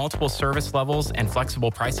 With multiple service levels and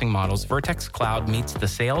flexible pricing models, Vertex Cloud meets the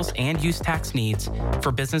sales and use tax needs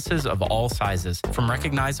for businesses of all sizes, from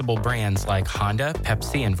recognizable brands like Honda,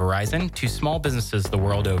 Pepsi, and Verizon to small businesses the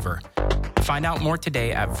world over. Find out more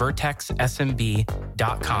today at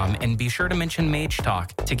vertexsmb.com and be sure to mention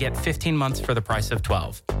MageTalk to get 15 months for the price of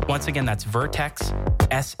 12. Once again, that's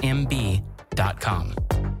vertexsmb.com.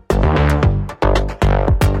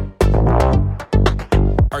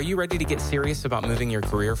 Are you ready to get serious about moving your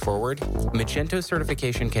career forward? Magento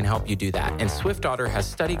certification can help you do that, and SwiftOtter has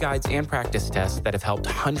study guides and practice tests that have helped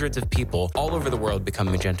hundreds of people all over the world become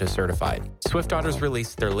Magento certified. SwiftOtter's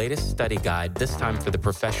released their latest study guide, this time for the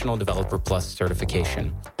Professional Developer Plus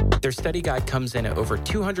certification. Their study guide comes in at over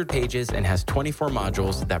 200 pages and has 24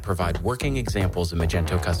 modules that provide working examples of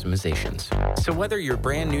Magento customizations. So whether you're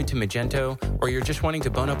brand new to Magento or you're just wanting to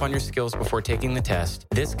bone up on your skills before taking the test,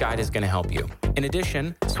 this guide is going to help you. In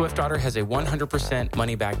addition, SwiftOtter has a 100%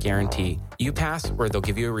 money-back guarantee. You pass or they'll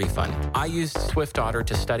give you a refund. I used SwiftOtter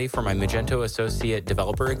to study for my Magento Associate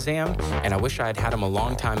Developer exam, and I wish I had had them a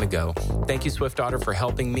long time ago. Thank you, SwiftOtter, for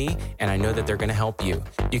helping me, and I know that they're going to help you.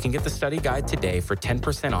 You can get the study guide today for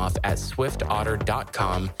 10% off at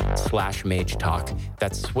swiftotter.com/magetalk.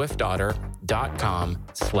 That's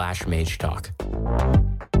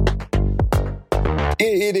swiftotter.com/magetalk.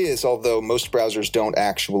 It is, although most browsers don't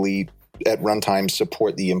actually at runtime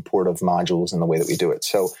support the import of modules in the way that we do it.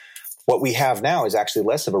 So what we have now is actually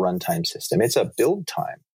less of a runtime system. It's a build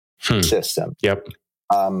time system. Yep.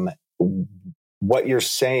 What you're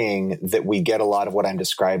saying that we get a lot of what I'm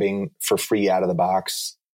describing for free out of the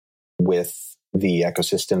box with the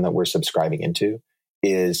ecosystem that we're subscribing into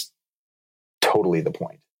is totally the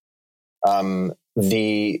point.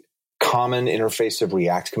 The common interface of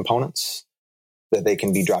React components, that they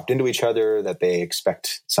can be dropped into each other, that they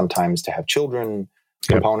expect sometimes to have children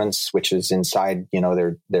components, which is inside,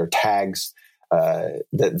 their tags.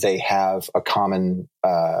 that they have a common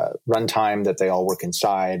runtime that they all work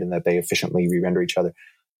inside and that they efficiently re-render each other.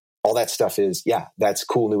 All that stuff is, that's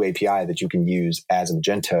cool new API that you can use as a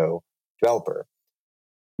Magento developer.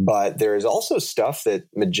 But there is also stuff that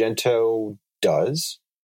Magento does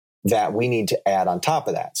that we need to add on top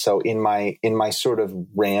of that. So in my sort of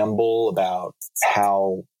ramble about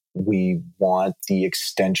how we want the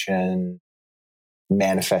extension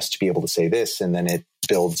manifest to be able to say this, and then it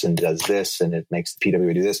builds and does this, and it makes the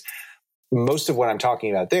PWA do this. Most of what I'm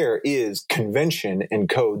talking about there is convention and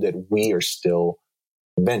code that we are still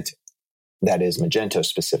inventing. That is Magento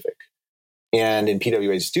specific. And in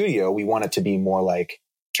PWA Studio, we want it to be more like,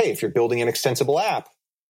 hey, if you're building an extensible app,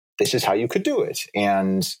 this is how you could do it.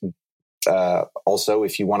 And also,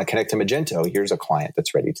 if you want to connect to Magento, here's a client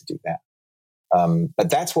that's ready to do that. But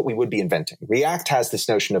that's what we would be inventing. React has this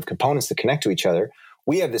notion of components that connect to each other.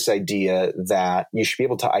 We have this idea that you should be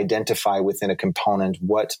able to identify within a component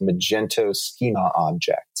what Magento schema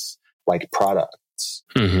objects, like products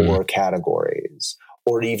or categories,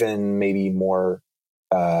 or even maybe more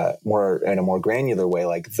in a more granular way,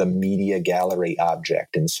 like the media gallery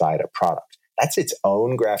object inside a product. That's its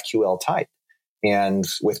own GraphQL type. And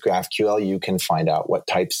with GraphQL, you can find out what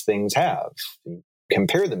types things have,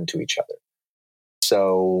 compare them to each other.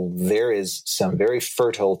 So there is some very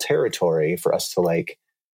fertile territory for us to like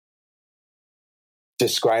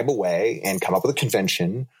describe a way and come up with a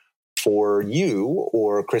convention for you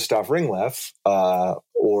or Christoph Ringleff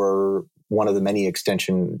or one of the many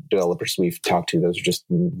extension developers we've talked to. Those are just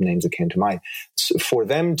names that came to mind. So for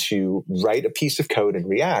them to write a piece of code in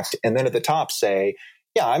React and then at the top say,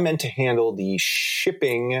 yeah, I meant to handle the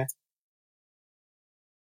shipping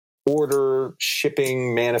order,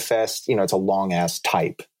 shipping manifest. You know, it's a long ass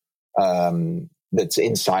type that's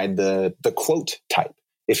inside the quote type.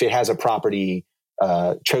 If it has a property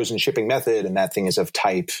chosen shipping method and that thing is of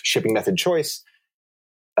type shipping method choice,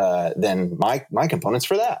 then my component's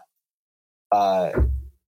for that.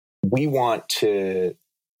 We want to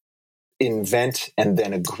invent and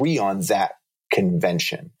then agree on that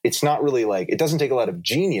convention. It's not really like, it doesn't take a lot of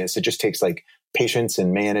genius. It just takes like patience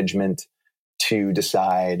and management to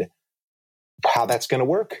decide how that's going to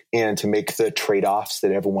work and to make the trade-offs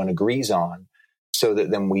that everyone agrees on so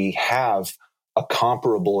that then we have a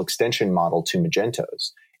comparable extension model to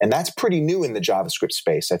Magento's. And that's pretty new in the JavaScript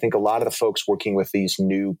space. I think a lot of the folks working with these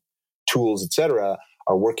new tools, et cetera,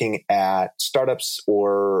 are working at startups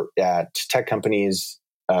or at tech companies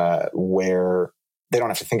where they don't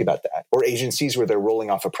have to think about that, or agencies where they're rolling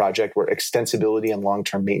off a project where extensibility and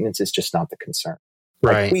long-term maintenance is just not the concern.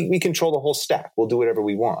 Right. Like we control the whole stack. We'll do whatever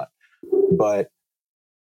we want. But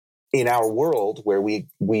in our world where we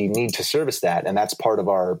need to service that, and that's part of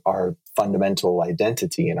our fundamental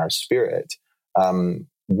identity and our spirit,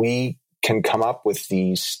 we can come up with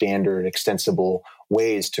these standard extensible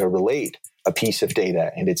ways to relate a piece of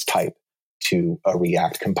data and its type to a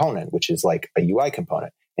React component, which is like a UI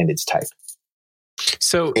component and its type.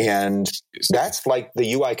 And that's like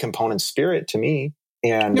the UI component spirit to me.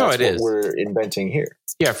 And that's what we're inventing here.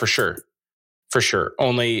 Yeah, for sure. For sure.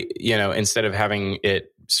 Only, instead of having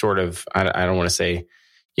it sort of, I don't want to say,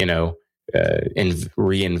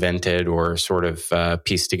 reinvented or sort of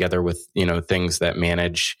pieced together with, things that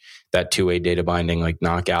manage that two-way data binding like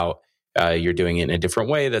Knockout, you're doing it in a different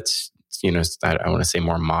way that's, I want to say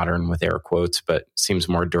more modern with air quotes, but seems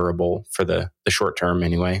more durable for the short term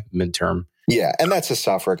anyway, midterm. Yeah, and that's a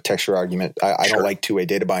software architecture argument. I don't like two-way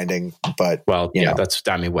data binding, but that's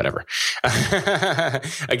whatever.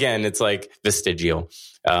 Again, it's like vestigial.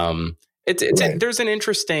 There's an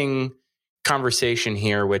interesting conversation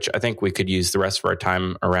here, which I think we could use the rest of our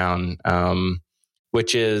time around,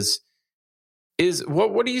 which is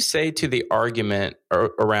what do you say to the argument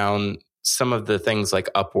around some of the things like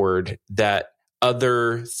Upward that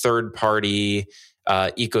other third-party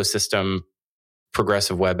ecosystem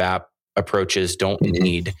progressive web app approaches don't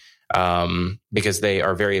need because they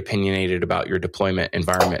are very opinionated about your deployment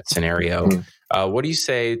environment scenario. What do you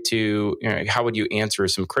say to, how would you answer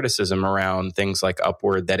some criticism around things like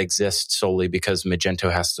Upward that exist solely because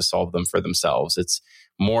Magento has to solve them for themselves? It's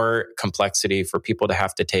more complexity for people to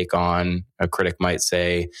have to take on, a critic might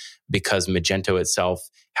say, because Magento itself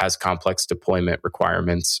has complex deployment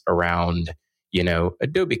requirements around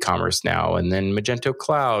Adobe Commerce now, and then Magento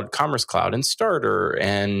Cloud, Commerce Cloud, and Starter,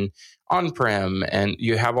 and on-prem, and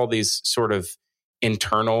you have all these sort of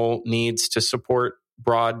internal needs to support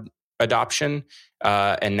broad adoption,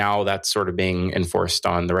 and now that's sort of being enforced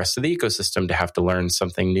on the rest of the ecosystem to have to learn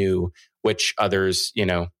something new, which others,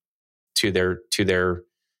 to their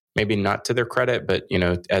maybe not to their credit, but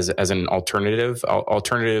as an alternative,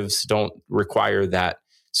 alternatives don't require that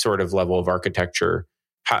sort of level of architecture.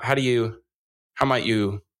 How might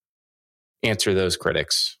you answer those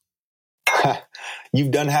critics?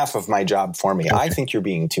 You've done half of my job for me. Okay. I think you're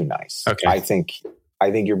being too nice. Okay. I think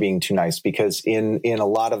you're being too nice, because in a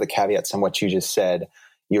lot of the caveats on what you just said,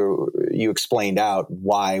 you explained out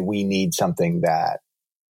why we need something that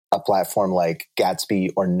a platform like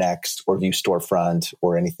Gatsby or Next or Vue Storefront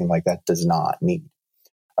or anything like that does not need.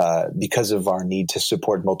 Because of our need to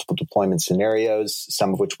support multiple deployment scenarios,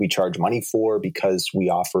 some of which we charge money for because we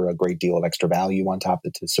offer a great deal of extra value on top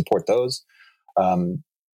to support those.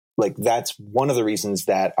 That's one of the reasons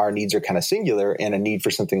that our needs are kind of singular, and a need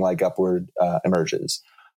for something like Upward emerges.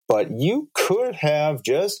 But you could have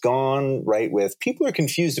just gone right with, people are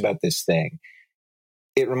confused about this thing.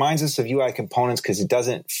 It reminds us of UI components because it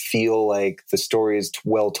doesn't feel like the story is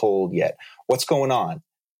well told yet. What's going on?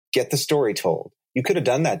 Get the story told. You could have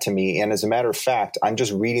done that to me. And as a matter of fact, I'm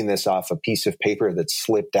just reading this off a piece of paper that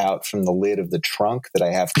slipped out from the lid of the trunk that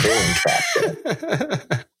I have Kaylin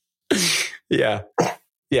trapped in. Yeah.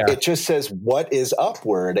 It just says, what is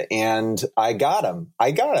Upward? And I got him.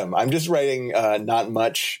 I'm just writing not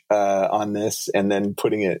much on this and then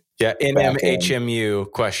putting it. Yeah.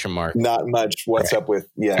 NMHMU ? Not much. What's up with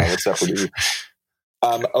you?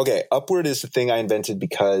 Okay. Upward is the thing I invented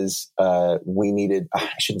because we needed, I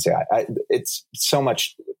shouldn't say it's so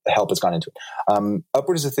much help has gone into it.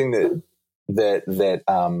 Upward is the thing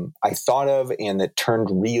that I thought of and that turned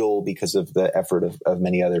real because of the effort of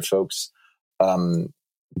many other folks.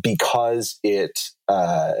 Because it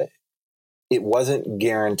wasn't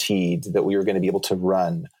guaranteed that we were going to be able to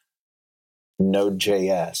run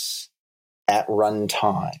Node.js at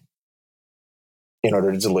runtime in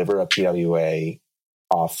order to deliver a PWA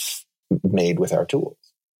made with our tools.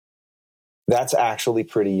 That's actually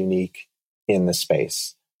pretty unique in the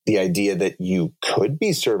space. The idea that you could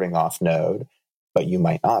be serving off Node, but you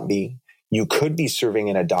might not be. You could be serving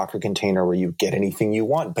in a Docker container where you get anything you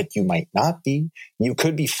want, but you might not be. You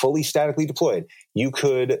could be fully statically deployed. You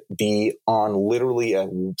could be on literally a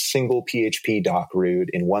single PHP doc root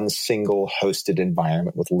in one single hosted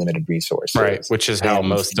environment with limited resources. Right, which is how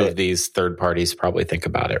most of these third parties probably think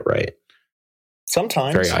about it, right?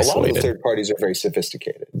 Sometimes. A lot of the third parties are very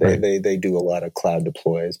sophisticated. They do a lot of cloud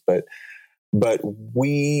deploys, but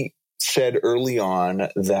we said early on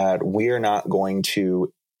that we are not going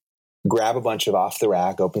to grab a bunch of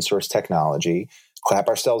off-the-rack open source technology, clap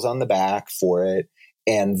ourselves on the back for it,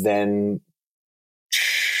 and then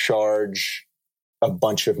charge a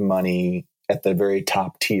bunch of money at the very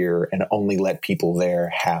top tier and only let people there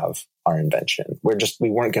have our invention. We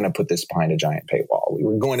weren't going to put this behind a giant paywall. We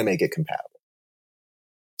were going to make it compatible.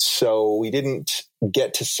 So we didn't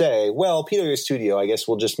get to say, well, PWA Studio, I guess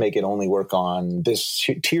we'll just make it only work on this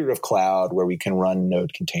tier of cloud where we can run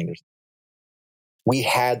Node containers. We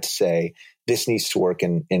had to say this needs to work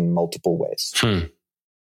in multiple ways.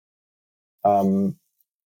 And,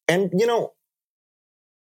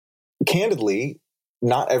 candidly,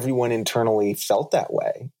 not everyone internally felt that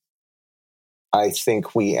way. I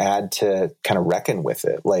think we had to kind of reckon with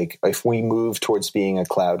it. Like, if we move towards being a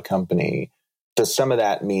cloud company, does some of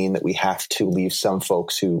that mean that we have to leave some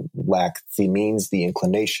folks who lack the means, the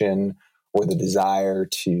inclination, or the desire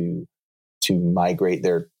to migrate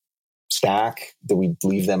their stack? Do we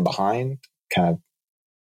leave them behind? Kind of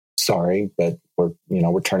sorry, but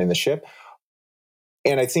we're turning the ship.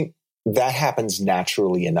 And I think that happens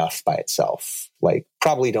naturally enough by itself. Like,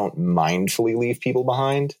 probably don't mindfully leave people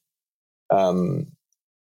behind.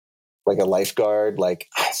 Like a lifeguard, like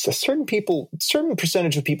a certain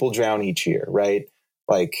percentage of people drown each year, right?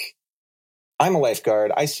 Like, I'm a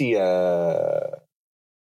lifeguard. I see 10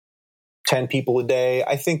 people a day.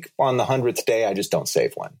 I think on the 100th day, I just don't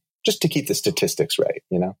save one, just to keep the statistics right,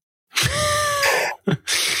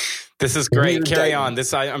 This is great. Carry on.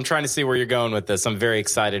 I'm trying to see where you're going with this. I'm very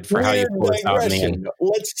excited for how you pull this out, man.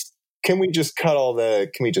 Can we just cut all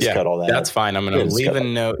that? That's fine. I'm going to leave a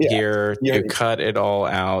note here to cut it all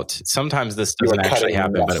out. Sometimes this doesn't actually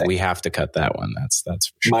happen, but we have to cut that one. That's for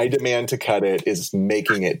sure. My demand to cut it is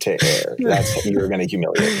making it to air. That's how you're going to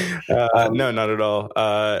humiliate me. No, not at all.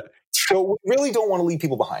 So we really don't want to leave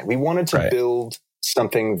people behind. We wanted to build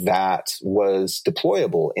something that was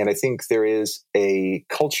deployable. And I think there is a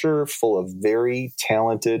culture full of very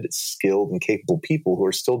talented, skilled, and capable people who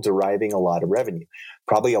are still deriving a lot of revenue.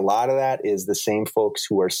 Probably a lot of that is the same folks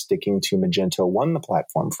who are sticking to Magento 1, the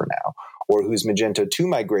platform for now, or whose Magento 2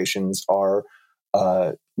 migrations are,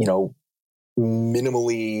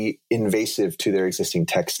 minimally invasive to their existing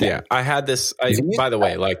tech stack. Yeah, I had this, by the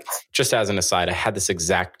way, like just as an aside, I had this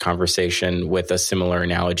exact conversation with a similar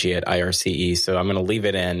analogy at IRCE. So I'm going to leave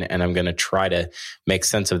it in and I'm going to try to make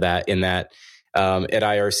sense of that in that at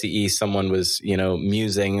IRCE, someone was,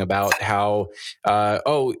 musing about how, a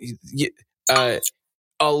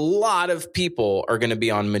lot of people are going to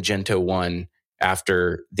be on Magento 1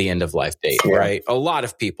 after the end of life date, right? A lot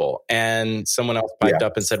of people. And someone else piped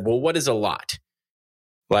up and said, well, what is a lot?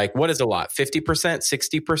 Like, what is a lot? 50%,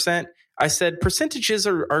 60%? I said, percentages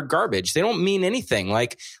are garbage. They don't mean anything.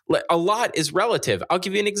 Like, a lot is relative. I'll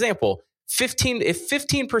give you an example. If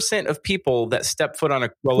 15% of people that step foot on a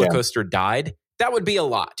roller coaster died, that would be a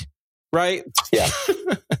lot, right? Yeah.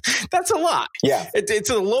 That's a lot. Yeah. It's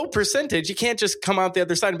a low percentage. You can't just come out the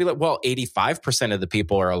other side and be like, well, 85% of the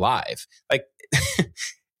people are alive. Like,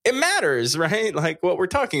 it matters, right? Like, what we're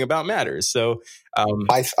talking about matters. So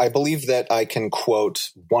I believe that I can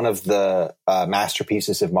quote one of the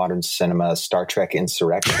masterpieces of modern cinema, Star Trek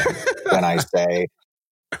Insurrection, when I say,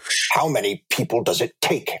 how many people does it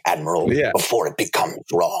take, Admiral, before it becomes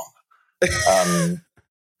wrong?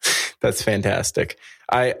 That's fantastic.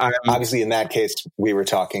 Obviously, in that case, we were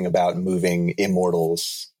talking about moving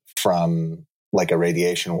immortals from like a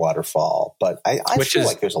radiation waterfall, but I feel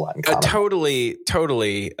like there's a lot in common. A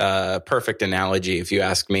totally perfect analogy, if you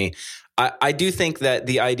ask me. I do think that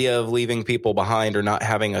the idea of leaving people behind or not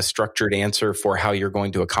having a structured answer for how you're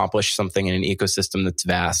going to accomplish something in an ecosystem that's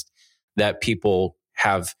vast, that people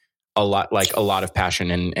have a lot of passion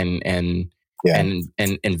and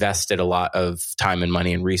invested a lot of time and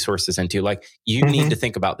money and resources into. Like, you need to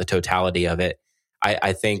think about the totality of it.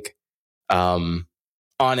 I think on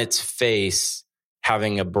its face,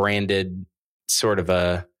 having a branded sort of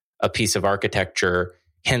a piece of architecture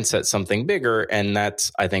hints at something bigger. And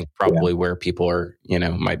that's, I think, probably where people are,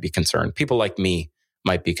 might be concerned. People like me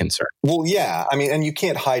might be concerned. Well, yeah. I mean, and you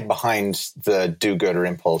can't hide behind the do-gooder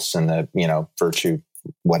impulse and the, virtue,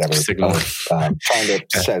 whatever. Signal. Trying to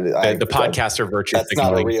say the podcaster virtue that's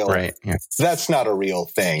signaling. Not a real, right. Yeah. That's not a real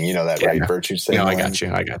thing. You know that, right? Virtue signaling. No, I got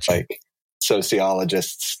you. Like,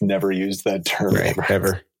 sociologists never use that term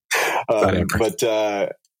ever.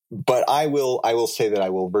 But I will say that I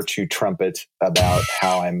will virtue trumpet about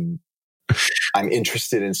how I'm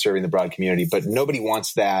interested in serving the broad community, but nobody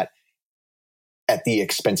wants that at the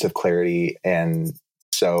expense of clarity. And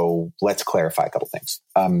so let's clarify a couple things.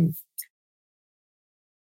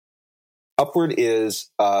 Upward is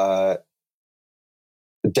a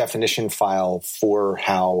definition file for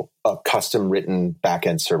how a custom written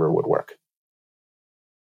backend server would work.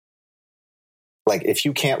 Like, if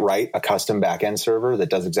you can't write a custom backend server that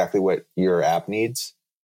does exactly what your app needs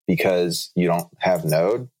because you don't have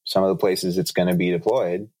Node, some of the places it's going to be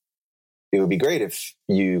deployed, it would be great if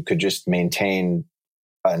you could just maintain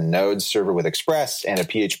a Node server with Express and a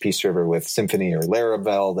PHP server with Symfony or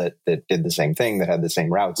Laravel that did the same thing, that had the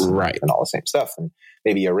same routes and all the same stuff. And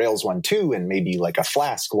maybe a Rails one too, and maybe like a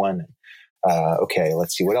Flask one. Okay,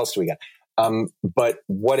 let's see, what else do we got? But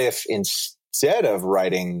what if instead of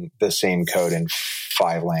writing the same code in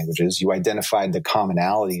 5 languages, you identified the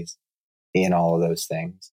commonalities in all of those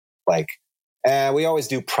things? Like, we always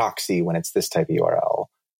do proxy when it's this type of URL.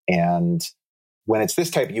 And when it's this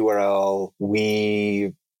type of URL,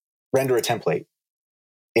 we render a template.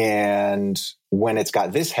 And when it's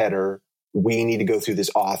got this header, we need to go through this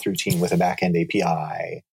auth routine with a backend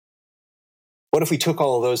API. What if we took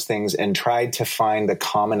all of those things and tried to find the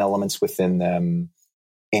common elements within them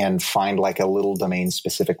and find like a little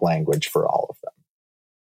domain-specific language for all of them?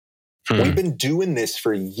 We've been doing this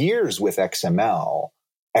for years with XML.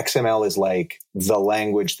 XML is like the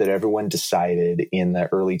language that everyone decided in the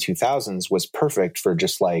early 2000s was perfect for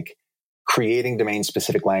just like creating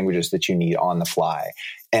domain-specific languages that you need on the fly.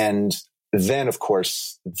 And then, of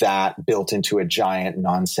course, that built into a giant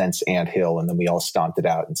nonsense anthill, and then we all stomped it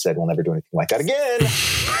out and said, we'll never do anything like that again.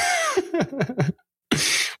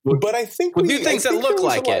 But I think we'll do things that look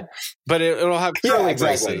like it, but it'll have curly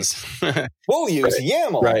braces. We'll use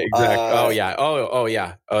YAML. Right, exactly. Oh,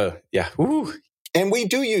 yeah. Ooh. And we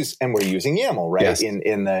do use, and we're using YAML, right? Yes.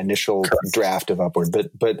 In the initial draft of Upward,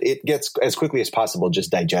 but it gets as quickly as possible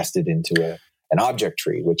just digested into an object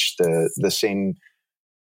tree, which the same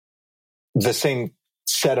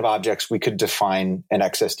set of objects, we could define an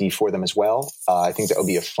XSD for them as well. I think that would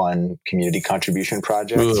be a fun community contribution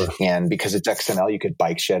project. Ugh. And because it's XML, you could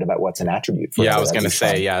bike shed about what's an attribute. I was going to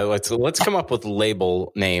say, let's come up with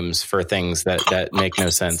label names for things that make no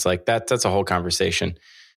sense. Like that's a whole conversation.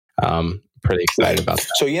 pretty excited about that.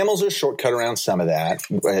 So YAML's a shortcut around some of that,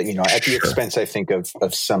 at the expense, I think,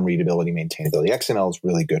 of some readability, maintainability. XML is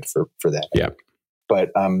really good for that. Yeah.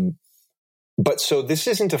 But so this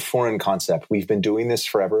isn't a foreign concept. We've been doing this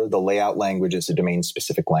forever. The layout language is a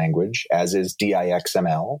domain-specific language, as is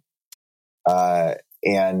DIXML.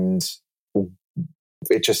 And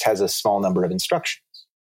it just has a small number of instructions.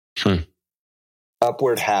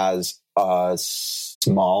 Upward has a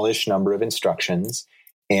smallish number of instructions.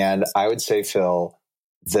 And I would say, Phil,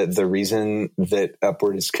 that the reason that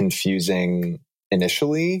Upward is confusing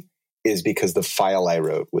initially is because the file I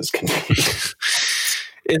wrote was confusing.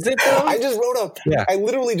 Is it though? I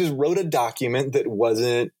literally just wrote a document that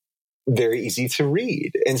wasn't very easy to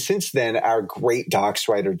read. And since then, our great docs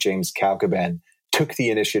writer, James Kalkoben, took the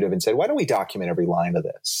initiative and said, why don't we document every line of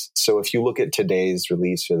this? So if you look at today's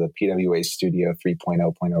release or the PWA Studio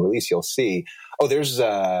 3.0.0 release, you'll see, there's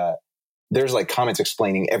like comments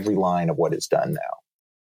explaining every line of what is done now.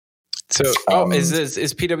 So is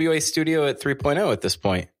PWA Studio at 3.0 at this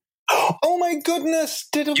point? Oh my goodness!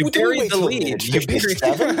 You buried the lead.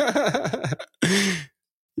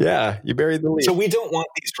 Yeah, you buried the lead. So we don't want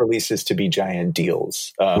these releases to be giant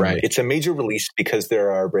deals. Right. It's a major release because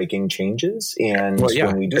there are breaking changes, and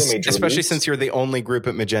when we do a major especially release, since you're the only group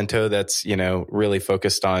at Magento that's really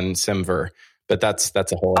focused on SymVer, but that's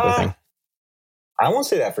a whole other thing. I won't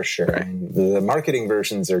say that for sure. I mean, the marketing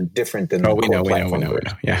versions are different than we know.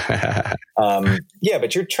 Yeah.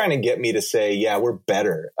 But you're trying to get me to say, yeah, we're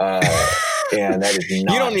better. And that is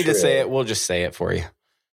not You don't need true. to say it. We'll just say it for you.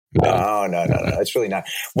 No. It's really not.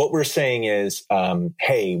 What we're saying is,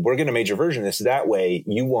 hey, we're going to major version this. That way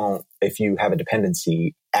you won't, if you have a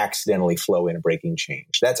dependency, accidentally flow in a breaking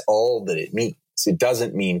change. That's all that it means. It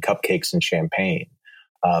doesn't mean cupcakes and champagne.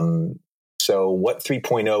 So what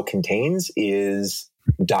 3.0 contains is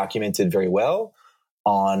documented very well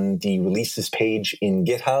on the releases page in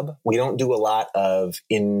GitHub. We don't do a lot of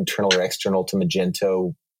internal or external to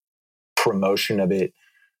Magento promotion of it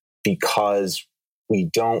because we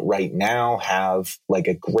don't right now have like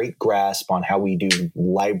a great grasp on how we do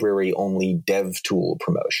library only dev tool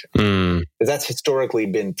promotion. That's historically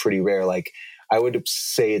been pretty rare. Like I would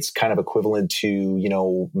say it's kind of equivalent to,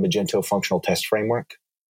 Magento functional test framework.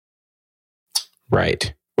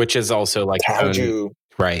 Right. Which is also like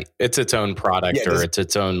right. It's its own product it's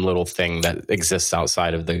its own little thing that exists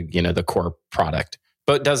outside of the, the core product,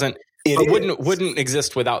 but wouldn't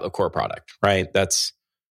exist without the core product, right?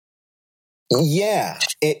 Yeah,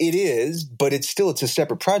 it is, but it's a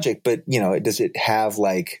separate project, but does it have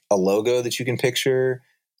like a logo that you can picture?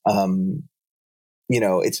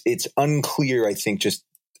 It's unclear, I think, just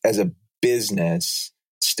as a business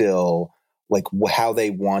still, like how they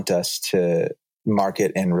want us to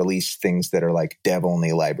market and release things that are like dev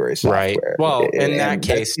only library software. Right. Well, in that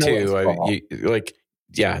case too,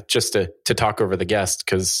 just to talk over the guest,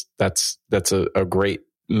 because that's a great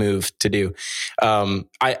move to do.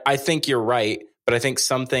 I think you're right, but I think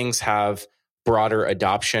some things have broader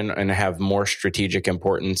adoption and have more strategic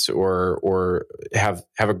importance or have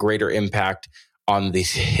a greater impact on the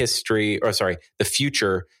the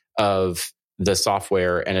future of the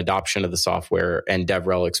software and adoption of the software and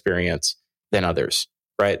DevRel experience than others,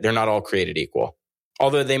 right? They're not all created equal.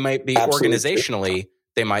 Although they might be organizationally,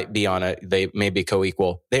 they may be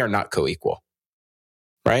co-equal. They are not co-equal,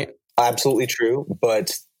 right? Absolutely true.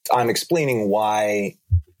 But I'm explaining why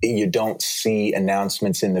you don't see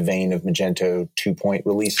announcements in the vein of Magento 2.0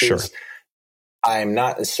 releases. Sure. I'm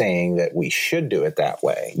not saying that we should do it that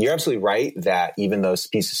way. You're absolutely right that even though a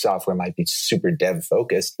piece of software might be super dev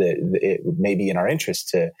focused, that it may be in our interest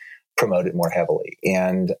to promote it more heavily.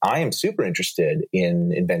 And I am super interested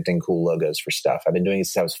in inventing cool logos for stuff. I've been doing it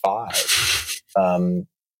since I was 5.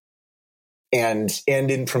 And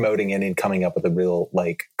in promoting and in coming up with a real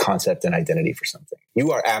like concept and identity for something.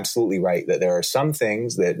 You are absolutely right that there are some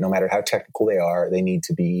things that no matter how technical they are, they need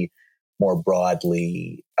to be more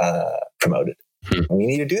broadly promoted. And we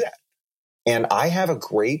need to do that. And I have a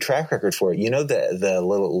great track record for it. The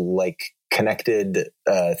little like connected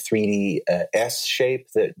 3D S shape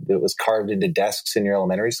that was carved into desks in your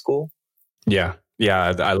elementary school? Yeah.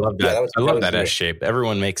 Yeah. I love that. Yeah, I love that S shape.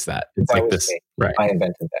 Everyone makes that. It's that like this. Me. Right. I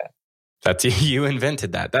invented that. That's you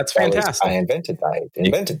invented that. That's fantastic. I invented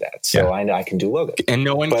that. So I know I can do logos. And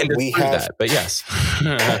no one can disprove that, but yes.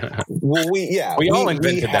 We all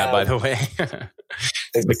invented that, by the way.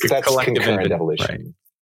 That's concurrent evolution.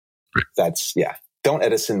 Right. That's, don't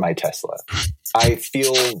Edison my Tesla. I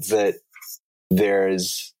feel that there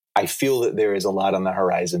is a lot on the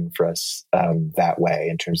horizon for us that way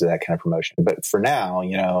in terms of that kind of promotion. But for now,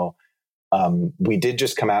 We did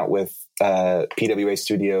just come out with PWA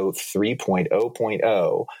Studio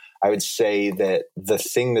 3.0.0. I would say that the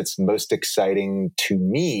thing that's most exciting to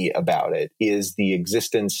me about it is the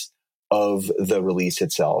existence of the release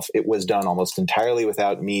itself. It was done almost entirely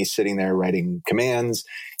without me sitting there writing commands.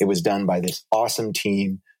 It was done by this awesome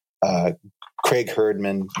team, Craig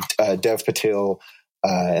Herdman, Dev Patil,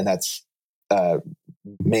 and that's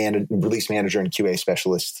release manager and QA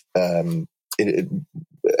specialist,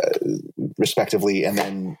 respectively. And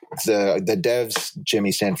then the devs,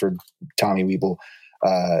 Jimmy Sanford, Tommy Weeble,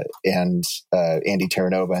 and Andy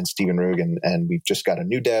Terranova and Stephen Rugg, and we've just got a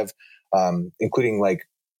new dev, including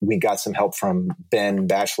we got some help from Ben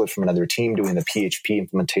Bachelet from another team doing the PHP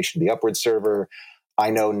implementation of the Upward server. I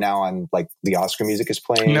know now I'm the Oscar music is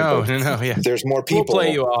playing. No. Yeah. There's more people. We'll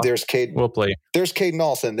play you off. There's Cade. We'll play. There's Caden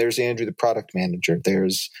Olsen. There's Andrew, the product manager.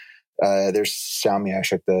 There's Sam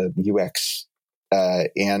Yashik, the UX,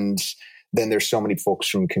 and then there's so many folks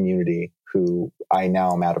from community who I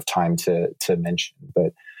now am out of time to mention.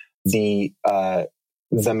 But the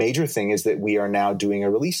major thing is that we are now doing a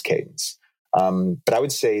release cadence. But I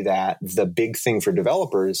would say that the big thing for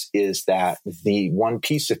developers is that the one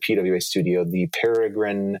piece of PWA Studio, the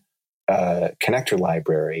Peregrine connector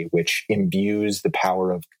library, which imbues the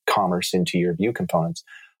power of commerce into your Vue components,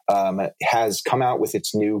 has come out with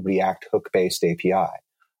its new React hook-based API.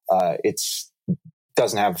 It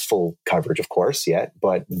doesn't have full coverage, of course, yet,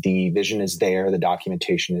 but the vision is there. The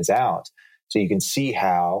documentation is out. So you can see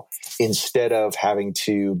how instead of having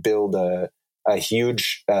to build a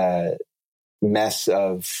huge mess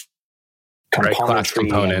of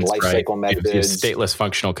componentry and lifecycle methods, stateless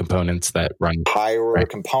functional components that run higher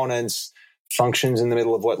components, functions in the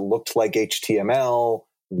middle of what looked like HTML.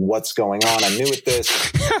 What's going on? I'm new at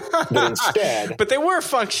this. But they were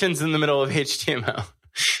functions in the middle of HTML.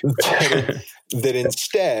 that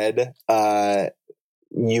instead,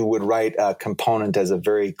 you would write a component as a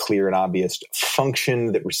very clear and obvious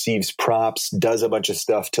function that receives props, does a bunch of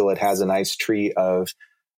stuff till it has a nice tree of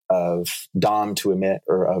DOM to emit,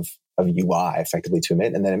 or of UI effectively to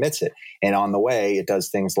emit, and then emits it. And on the way, it does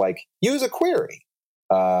things like use a query,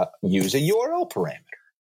 use a URL parameter,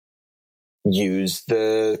 use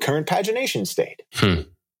the current pagination state.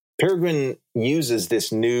 Peregrine uses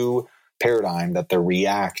this new paradigm that the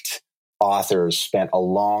React authors spent a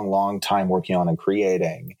long, long time working on and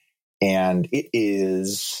creating. And it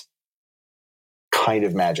is kind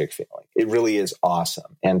of magic feeling. It really is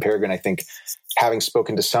awesome. And Peregrine, I think, having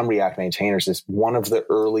spoken to some React maintainers, is one of the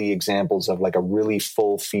early examples of a really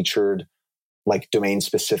full featured, domain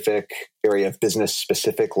specific, area of business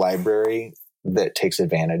specific library that takes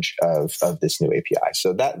advantage of this new API.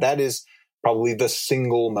 So that is probably the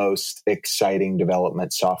single most exciting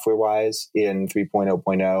development software wise in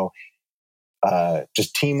 3.0.0.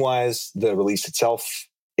 Just team wise, the release itself,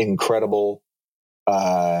 incredible.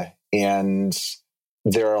 And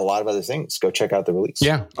there are a lot of other things. Go check out the release.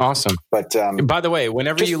 Yeah, awesome. But by the way,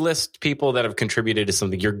 whenever you list people that have contributed to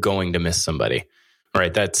something, you're going to miss somebody. All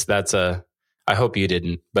right, that's I hope you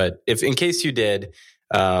didn't, but if in case you did,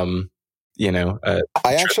 I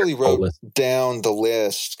actually wrote down the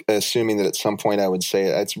list, assuming that at some point I would say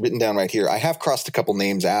it. It's written down right here. I have crossed a couple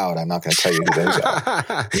names out. I'm not going to tell you who those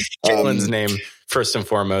are. Jalen's name, first and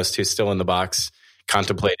foremost, who's still in the box,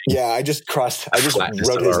 contemplating. Yeah, I just wrote his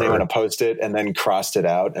name on a Post-it and then crossed it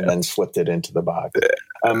out and then flipped it into the box.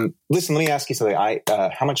 Listen, let me ask you something.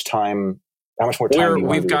 How much more time?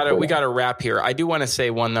 We got to wrap here. I do want to say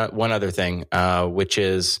one other thing, which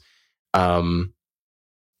is the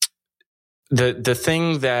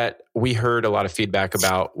thing that we heard a lot of feedback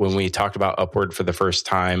about when we talked about Upward for the first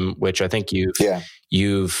time, which I think you've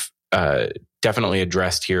definitely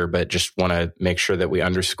addressed here, but just want to make sure that we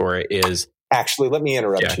underscore it is. Actually, let me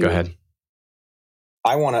interrupt you. Go ahead.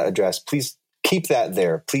 I want to address, please keep that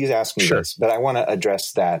there. Please ask me this, but I want to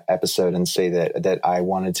address that episode and say that I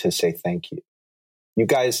wanted to say thank you. You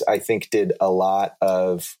guys, I think, you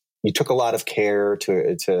took a lot of care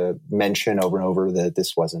to mention over and over that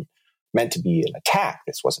this wasn't meant to be an attack.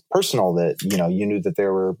 This wasn't personal, that, you knew that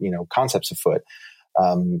there were, concepts afoot.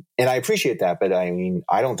 And I appreciate that, but I mean,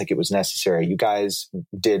 I don't think it was necessary. You guys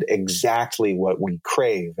did exactly what we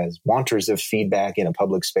crave as wanters of feedback in a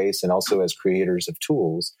public space, and also as creators of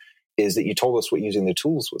tools, is that you told us what using the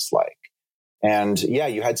tools was like. And yeah,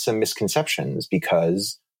 you had some misconceptions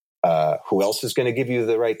because who else is going to give you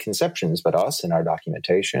the right conceptions but us in our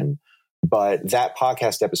documentation? But that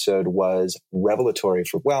podcast episode was revelatory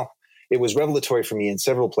it was revelatory for me in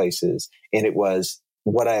several places, and it was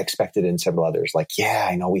what I expected in several others.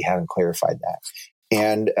 I know we haven't clarified that.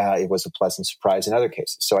 And it was a pleasant surprise in other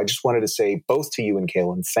cases. So I just wanted to say both to you and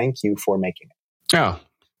Kaylin, thank you for making it. Oh,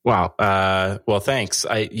 wow. Well, thanks.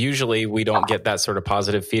 Usually we don't get that sort of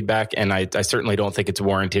positive feedback, and I certainly don't think it's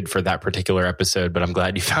warranted for that particular episode, but I'm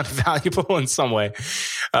glad you found it valuable in some way.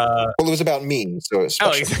 Well, it was about me, so it's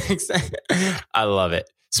special. Exactly. I love it.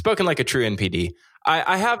 Spoken like a true NPD.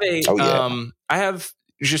 I have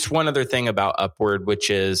just one other thing about Upward, which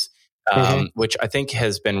is, which I think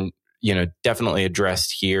has been, definitely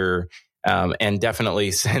addressed here, and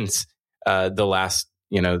definitely since the last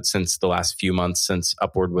few months since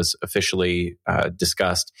Upward was officially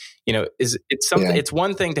discussed. It's something. It's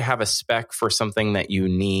one thing to have a spec for something that you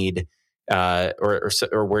need, or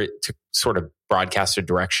where to sort of broadcast a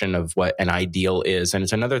direction of what an ideal is, and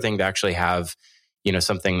it's another thing to actually have,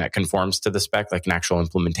 something that conforms to the spec, like an actual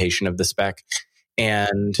implementation of the spec,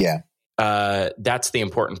 and that's the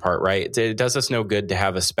important part, right? It does us no good to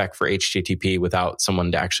have a spec for HTTP without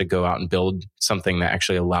someone to actually go out and build something that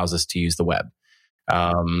actually allows us to use the web,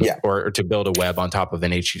 or to build a web on top of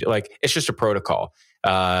an HTTP. Like, it's just a protocol.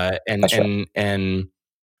 And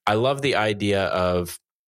I love the idea of,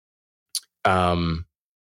 who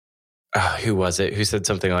was it who said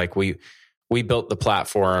something like, we built the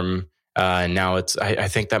platform. Now it's, I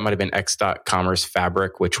think that might've been X.Commerce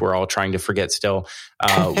Fabric, which we're all trying to forget still,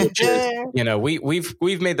 which is,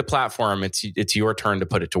 we've made the platform. It's your turn to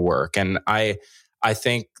put it to work. And I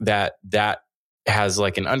think that has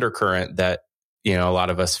like an undercurrent that, a lot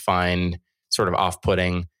of us find sort of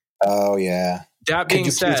off-putting. Oh yeah. That being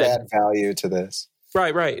said, please add value to this.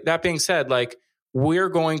 Right. That being said, like, we're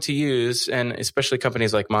going to use, and especially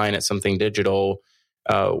companies like mine at Something Digital,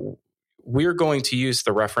 we're going to use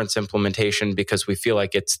the reference implementation because we feel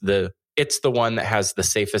like it's the one that has the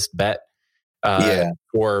safest bet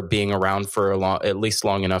for being around for at least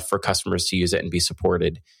long enough for customers to use it and be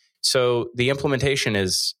supported. So the implementation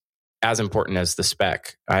is as important as the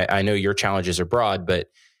spec. I know your challenges are broad, but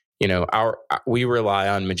we rely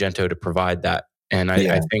on Magento to provide that, and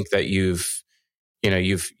I think that you've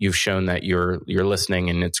shown that you're listening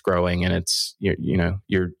and it's growing and it's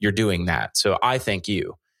you're doing that. So I thank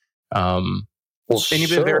you. And you've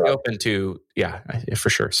been very open to, for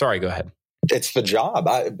sure. Sorry, go ahead. It's the job.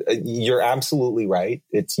 You're absolutely right.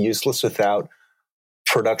 It's useless without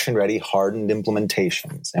production ready, hardened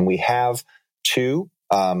implementations. And we have two.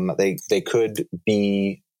 They could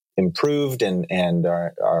be improved and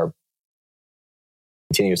are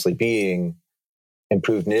continuously being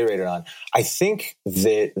improved and iterated on. I think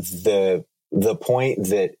that the point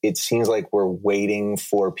that it seems like we're waiting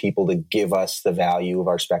for people to give us the value of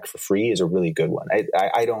our spec for free is a really good one.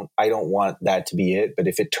 I don't want that to be it, but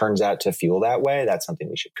if it turns out to feel that way, that's something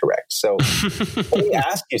we should correct. So let me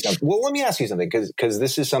ask you something. Well, let me ask you something, because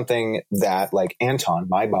this is something that, like, Anton,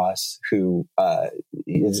 my boss, who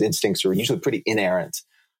his instincts are usually pretty inerrant,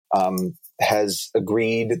 has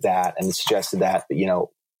agreed that and suggested that,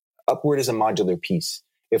 Upward is a modular piece.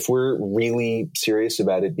 If we're really serious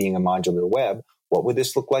about it being a modular web, what would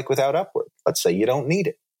this look like without Upward? Let's say you don't need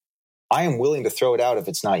it. I am willing to throw it out if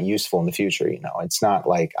it's not useful in the future. It's not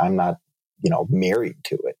like I'm not, married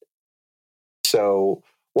to it. So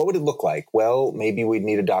what would it look like? Well, maybe we'd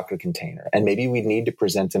need a Docker container, and maybe we'd need to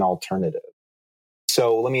present an alternative.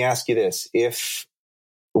 So let me ask you this. If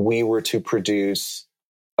we were to produce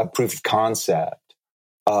a proof of concept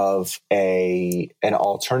of an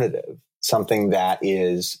alternative, something that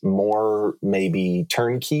is more maybe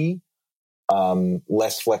turnkey,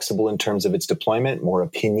 less flexible in terms of its deployment, more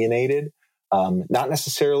opinionated, not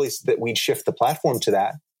necessarily that we'd shift the platform to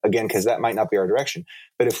that, again, because that might not be our direction.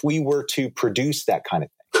 But if we were to produce that kind of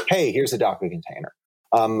thing, hey, here's a Docker container,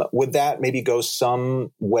 would that maybe go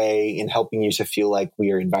some way in helping you to feel like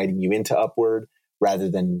we are inviting you into Upward rather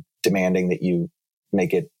than demanding that you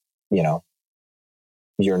make it,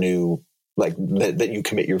 your new, like that you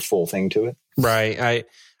commit your full thing to it? Right.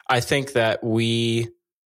 I think that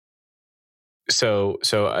so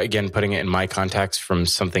again, putting it in my context from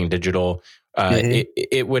Something Digital,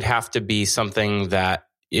 it would have to be something that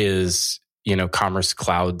is, Commerce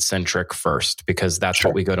Cloud centric first, because that's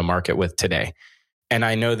what we go to market with today. And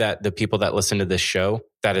I know that the people that listen to this show,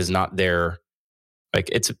 that is not their,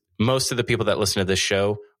 most of the people that listen to this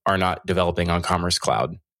show are not developing on Commerce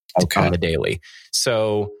Cloud on the daily.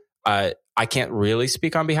 So, I can't really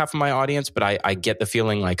speak on behalf of my audience, but I get the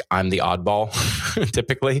feeling like I'm the oddball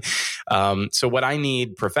typically. So what I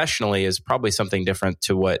need professionally is probably something different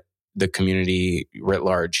to what the community writ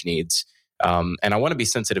large needs. And I want to be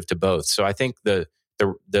sensitive to both. So I think the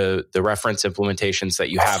reference implementations that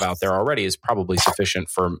you have out there already is probably sufficient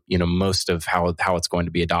for, most of how it's going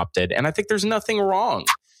to be adopted. And I think there's nothing wrong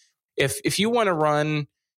if you want to run,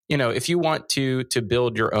 if you want to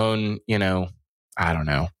build your own, I don't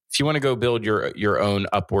know, if you want to go build your own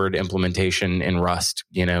Upward implementation in Rust,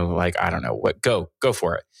 I don't know what, go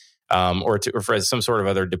for it. Or for some sort of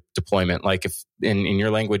other deployment, like if in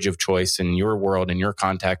your language of choice, in your world, in your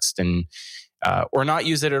context, and or not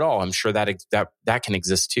use it at all. I'm sure that can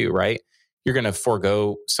exist too, right? You're going to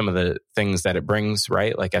forego some of the things that it brings,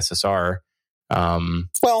 right? Like SSR.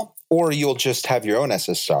 Or you'll just have your own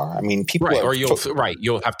SSR. I mean, people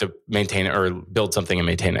you'll have to maintain it or build something and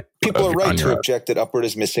maintain it. People are right to object that Upward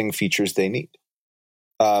is missing features they need.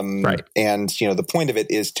 Right. And, the point of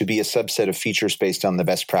it is to be a subset of features based on the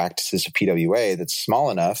best practices of PWA that's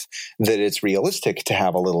small enough that it's realistic to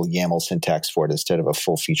have a little YAML syntax for it instead of a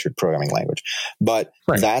full-featured programming language. But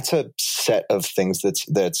that's a set of things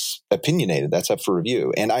that's opinionated. That's up for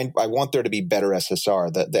review. And I want there to be better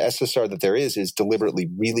SSR. The SSR that there is deliberately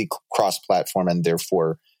really cross-platform and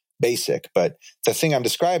therefore basic. But the thing I'm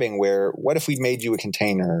describing what if we made you a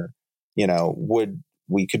container,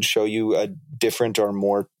 we could show you a different or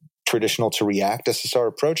more traditional to React SSR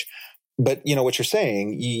approach. But what you're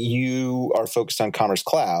saying, you are focused on Commerce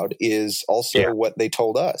Cloud is also what they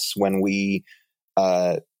told us when we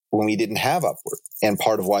didn't have Upward. And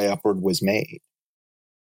part of why Upward was made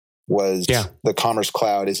was the Commerce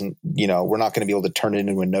Cloud isn't, we're not going to be able to turn it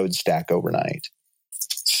into a node stack overnight.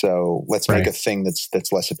 So let's make a thing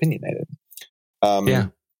that's less opinionated.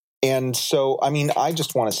 And so, I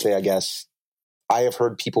just want to say, I guess, I have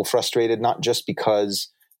heard people frustrated, not just because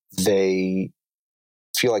they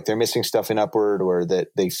feel like they're missing stuff in Upward or that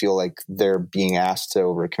they feel like they're being asked to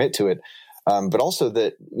overcommit to it, but also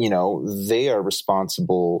that, they are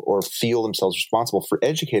responsible or feel themselves responsible for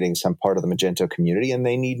educating some part of the Magento community and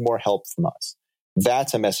they need more help from us.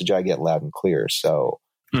 That's a message I get loud and clear. So,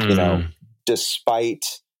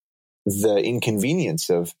 despite the inconvenience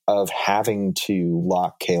of having to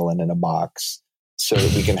lock Kalen in a box so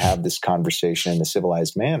that we can have this conversation in a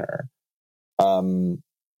civilized manner,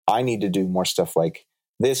 I need to do more stuff like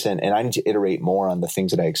this, and I need to iterate more on the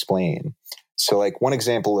things that I explain. So, like, one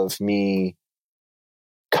example of me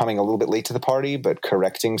coming a little bit late to the party, but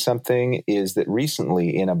correcting something is that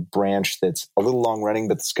recently in a branch that's a little long running,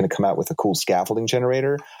 but it's going to come out with a cool scaffolding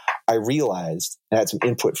generator, I realized, and I had some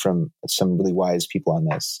input from some really wise people on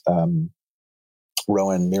this,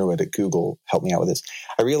 Rowan Mirwood at Google helped me out with this.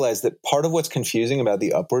 I realized that part of what's confusing about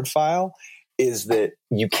the Upward file is that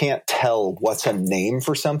you can't tell what's a name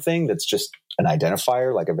for something that's just an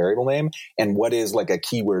identifier, like a variable name, and what is like a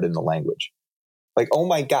keyword in the language. Like, oh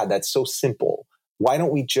my God, that's so simple. Why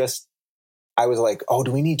don't we I was like, oh,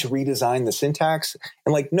 do we need to redesign the syntax?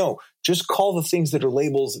 And like, no, just call the things that are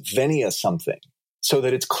labels Venia something so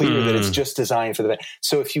that it's clear that it's just designed for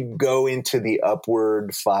So if you go into the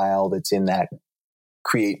Upward file that's in that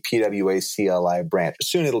create PWA CLI branch.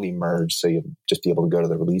 Soon it'll be merged, so you'll just be able to go to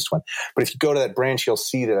the released one. But if you go to that branch, you'll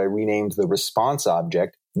see that I renamed the response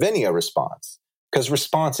object Venia response, because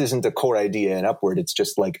response isn't a core idea in Upward. It's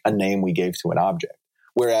just like a name we gave to an object.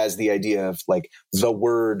 Whereas the idea of like the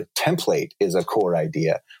word template is a core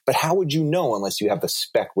idea. But how would you know unless you have the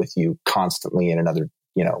spec with you constantly in another,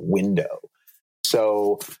 window?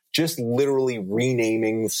 So just literally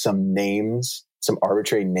renaming some names, some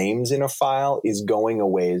arbitrary names in a file is going a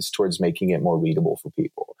ways towards making it more readable for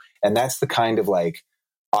people. And that's the kind of like,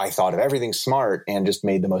 I thought of everything smart and just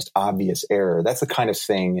made the most obvious error. That's the kind of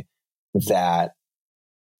thing that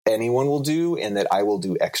anyone will do and that I will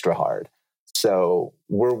do extra hard. So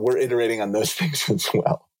we're iterating on those things as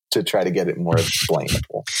well to try to get it more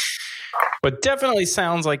explainable. But definitely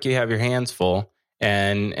sounds like you have your hands full.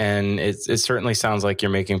 And it certainly sounds like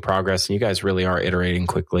you're making progress and you guys really are iterating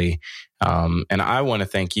quickly. And I want to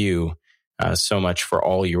thank you so much for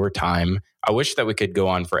all your time. I wish that we could go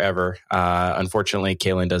on forever. Unfortunately,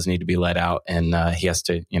 Kalen does need to be let out and he has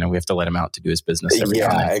to, we have to let him out to do his business every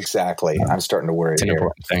time. Yeah, exactly. I'm starting to worry. It's an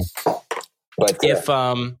important thing. But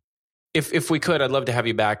if we could, I'd love to have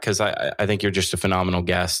you back because I think you're just a phenomenal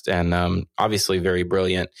guest and obviously very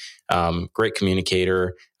brilliant, great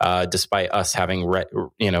communicator. Despite us having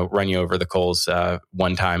run you over the coals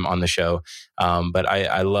one time on the show, but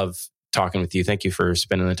I love talking with you. Thank you for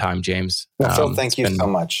spending the time, James. Well, Phil, thank you so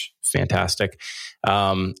much. Fantastic,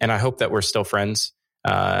 and I hope that we're still friends.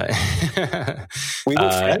 We were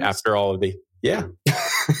friends after all of the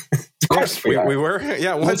Of course we were.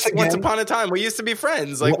 Yeah, once upon a time, we used to be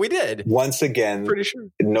friends. Like we did. Once again, pretty sure.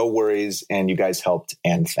 No worries, and you guys helped,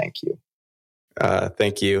 and thank you.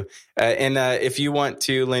 Thank you. And if you want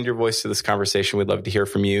to lend your voice to this conversation, we'd love to hear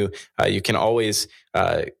from you. You can always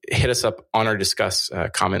hit us up on our Discuss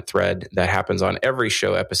comment thread that happens on every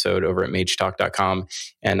show episode over at magetalk.com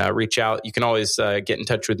and reach out. You can always get in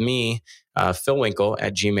touch with me, Phil Winkle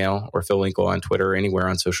at Gmail, or Phil Winkle on Twitter, anywhere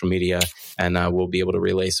on social media. And we'll be able to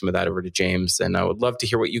relay some of that over to James. And I would love to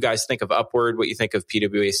hear what you guys think of Upward, what you think of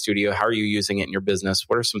PWA Studio. How are you using it in your business?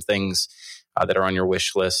 What are some things that are on your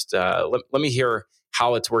wish list? Let me hear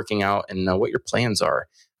how it's working out and what your plans are.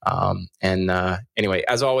 Anyway,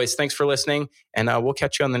 as always, thanks for listening, and we'll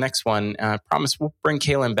catch you on the next one. I promise we'll bring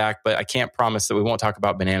Kaylin back, but I can't promise that we won't talk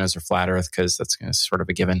about bananas or flat earth, because that's sort of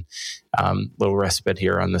a given. Little respite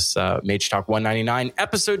here on this Mage Talk 199.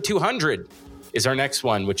 Episode 200 is our next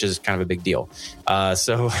one, which is kind of a big deal.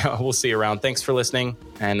 So we'll see you around. Thanks for listening,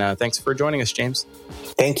 and thanks for joining us, James.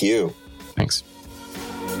 Thank you. Thanks.